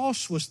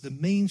cross was the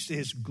means to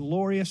his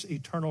glorious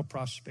eternal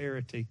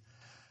prosperity.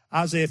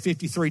 Isaiah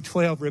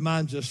 53:12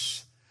 reminds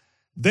us,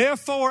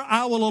 therefore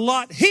I will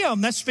allot him,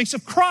 that speaks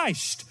of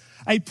Christ,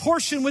 a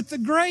portion with the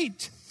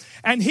great,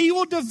 and he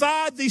will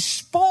divide the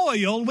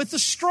spoil with the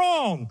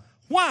strong.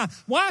 Why?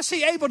 Why is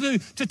he able to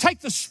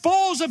take the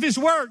spoils of his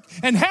work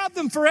and have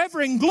them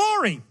forever in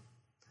glory?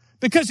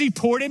 Because he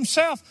poured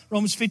himself,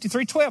 Romans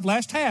 53:12,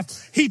 last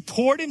half, he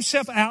poured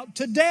himself out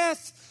to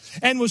death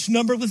and was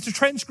numbered with the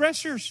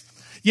transgressors.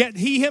 Yet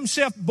he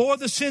himself bore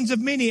the sins of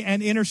many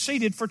and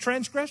interceded for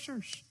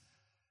transgressors.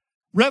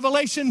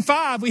 Revelation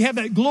 5, we have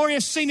that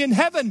glorious scene in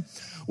heaven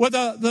where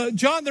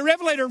John the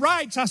Revelator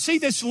writes, I see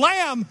this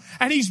Lamb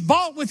and he's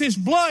bought with his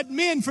blood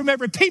men from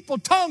every people,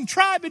 tongue,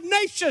 tribe, and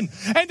nation.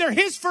 And they're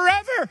his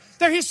forever.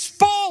 They're his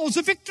spoils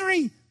of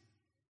victory.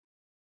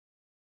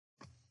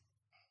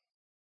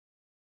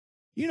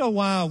 You know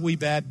why we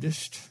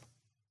Baptists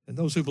and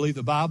those who believe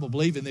the Bible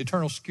believe in the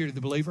eternal security of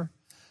the believer?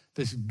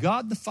 Because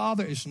God the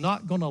Father is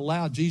not going to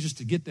allow Jesus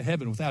to get to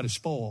heaven without his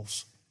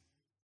spoils,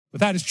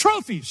 without his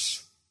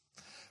trophies,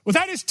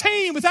 without his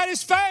team, without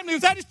his family,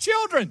 without his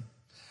children.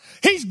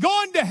 He's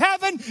going to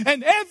heaven,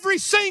 and every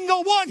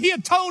single one he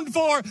atoned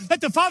for that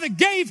the Father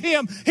gave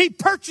him, he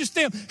purchased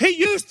them. He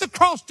used the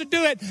cross to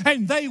do it,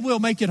 and they will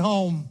make it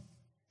home.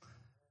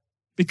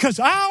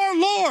 Because our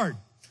Lord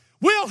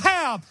will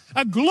have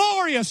a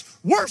glorious,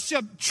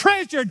 worship,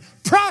 treasured,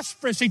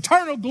 prosperous,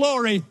 eternal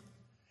glory.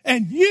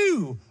 And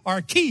you are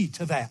a key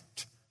to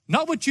that.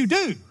 Not what you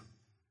do,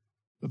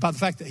 but by the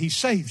fact that he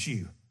saves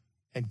you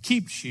and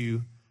keeps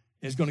you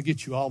and is going to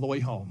get you all the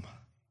way home.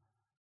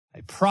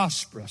 A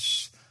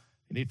prosperous,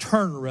 an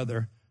eternal,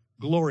 rather,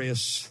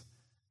 glorious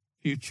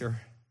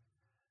future.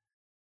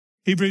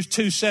 Hebrews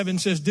 2:7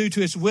 says, due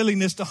to his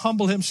willingness to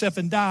humble himself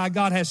and die,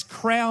 God has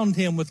crowned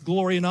him with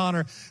glory and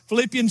honor.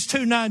 Philippians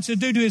 2:9 says,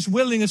 due to his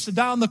willingness to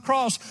die on the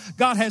cross,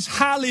 God has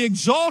highly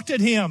exalted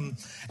him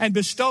and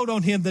bestowed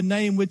on him the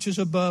name which is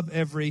above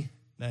every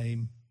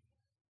name.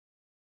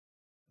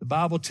 The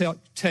Bible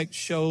text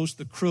shows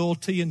the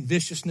cruelty and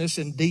viciousness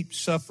and deep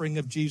suffering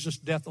of Jesus'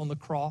 death on the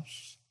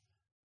cross.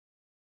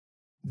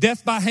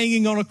 Death by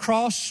hanging on a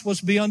cross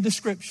was beyond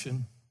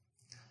description.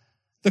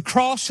 The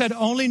cross had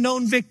only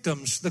known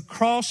victims. The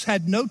cross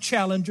had no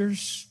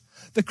challengers.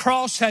 The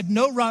cross had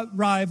no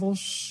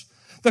rivals.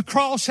 The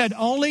cross had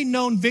only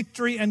known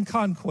victory and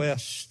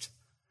conquest.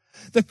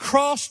 The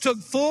cross took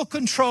full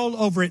control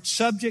over its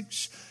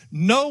subjects.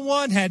 No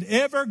one had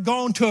ever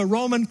gone to a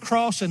Roman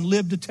cross and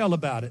lived to tell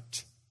about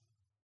it.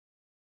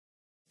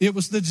 It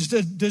was the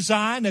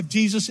design of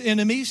Jesus'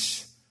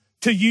 enemies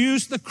to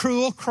use the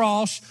cruel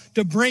cross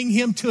to bring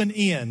him to an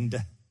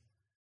end,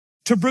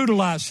 to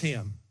brutalize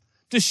him,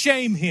 to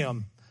shame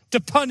him, to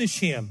punish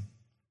him,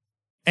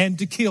 and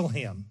to kill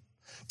him.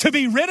 To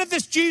be rid of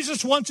this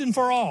Jesus once and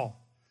for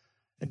all.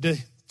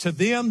 And to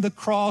them, the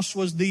cross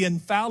was the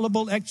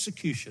infallible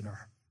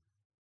executioner.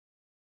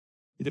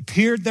 It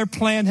appeared their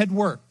plan had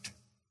worked.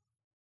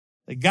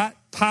 They got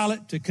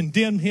Pilate to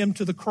condemn him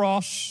to the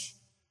cross.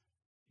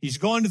 He's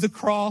going to the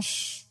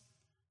cross,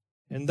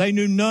 and they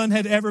knew none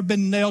had ever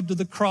been nailed to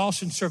the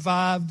cross and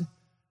survived.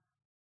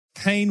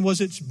 Pain was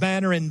its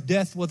banner, and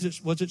death was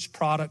its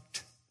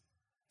product.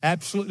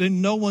 Absolutely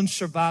no one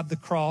survived the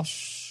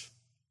cross.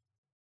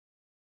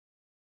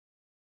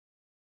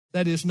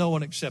 That is, no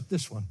one except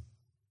this one.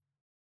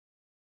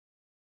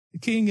 The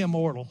King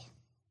immortal,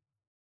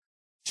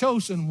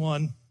 chosen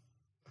one,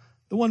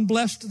 the one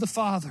blessed of the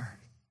Father.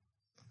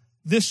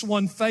 This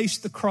one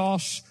faced the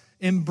cross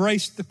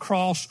embraced the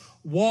cross,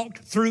 walked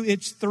through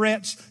its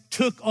threats,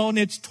 took on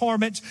its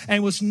torments,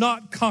 and was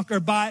not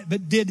conquered by it,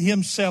 but did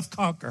himself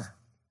conquer.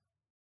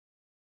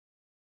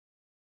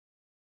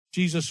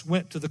 Jesus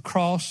went to the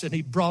cross and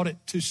he brought it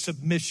to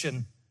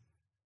submission.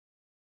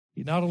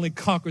 He not only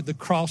conquered the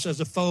cross as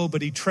a foe,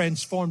 but he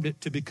transformed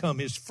it to become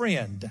his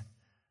friend.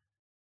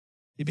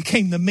 He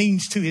became the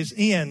means to his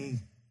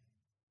end.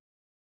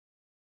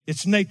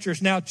 Its nature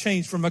is now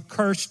changed from a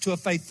curse to a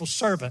faithful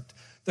servant.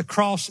 The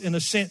cross, in a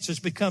sense, has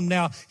become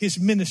now his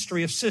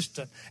ministry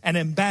assistant, an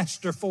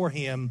ambassador for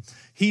him.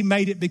 He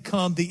made it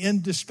become the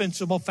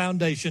indispensable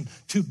foundation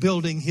to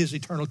building his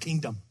eternal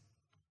kingdom.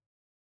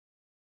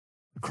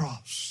 The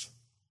cross.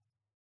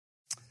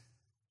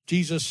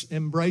 Jesus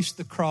embraced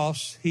the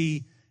cross.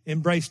 He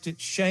embraced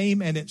its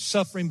shame and its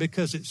suffering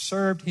because it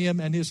served him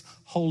and his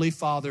holy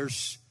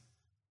Father's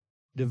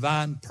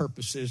divine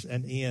purposes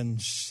and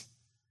ends.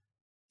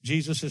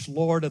 Jesus is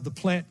Lord of the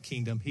plant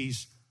kingdom.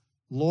 He's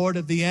Lord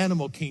of the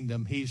animal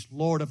kingdom. He's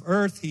Lord of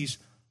earth. He's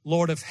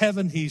Lord of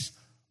heaven. He's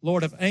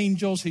Lord of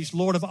angels. He's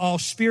Lord of all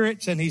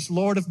spirits, and he's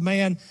Lord of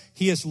man.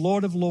 He is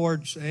Lord of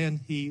lords,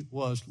 and he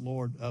was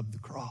Lord of the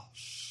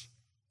cross.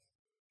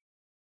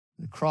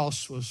 The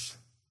cross was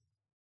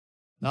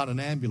not an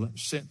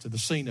ambulance sent to the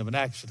scene of an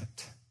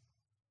accident.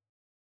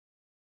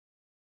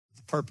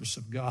 The purpose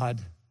of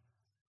God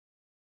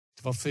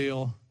to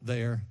fulfill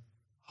their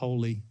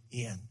holy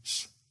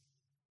ends.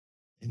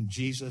 And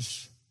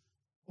Jesus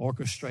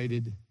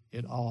orchestrated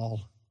it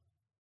all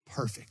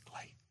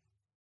perfectly.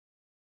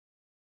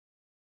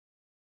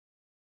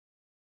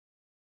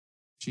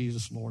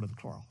 Jesus, Lord of the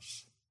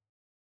cross.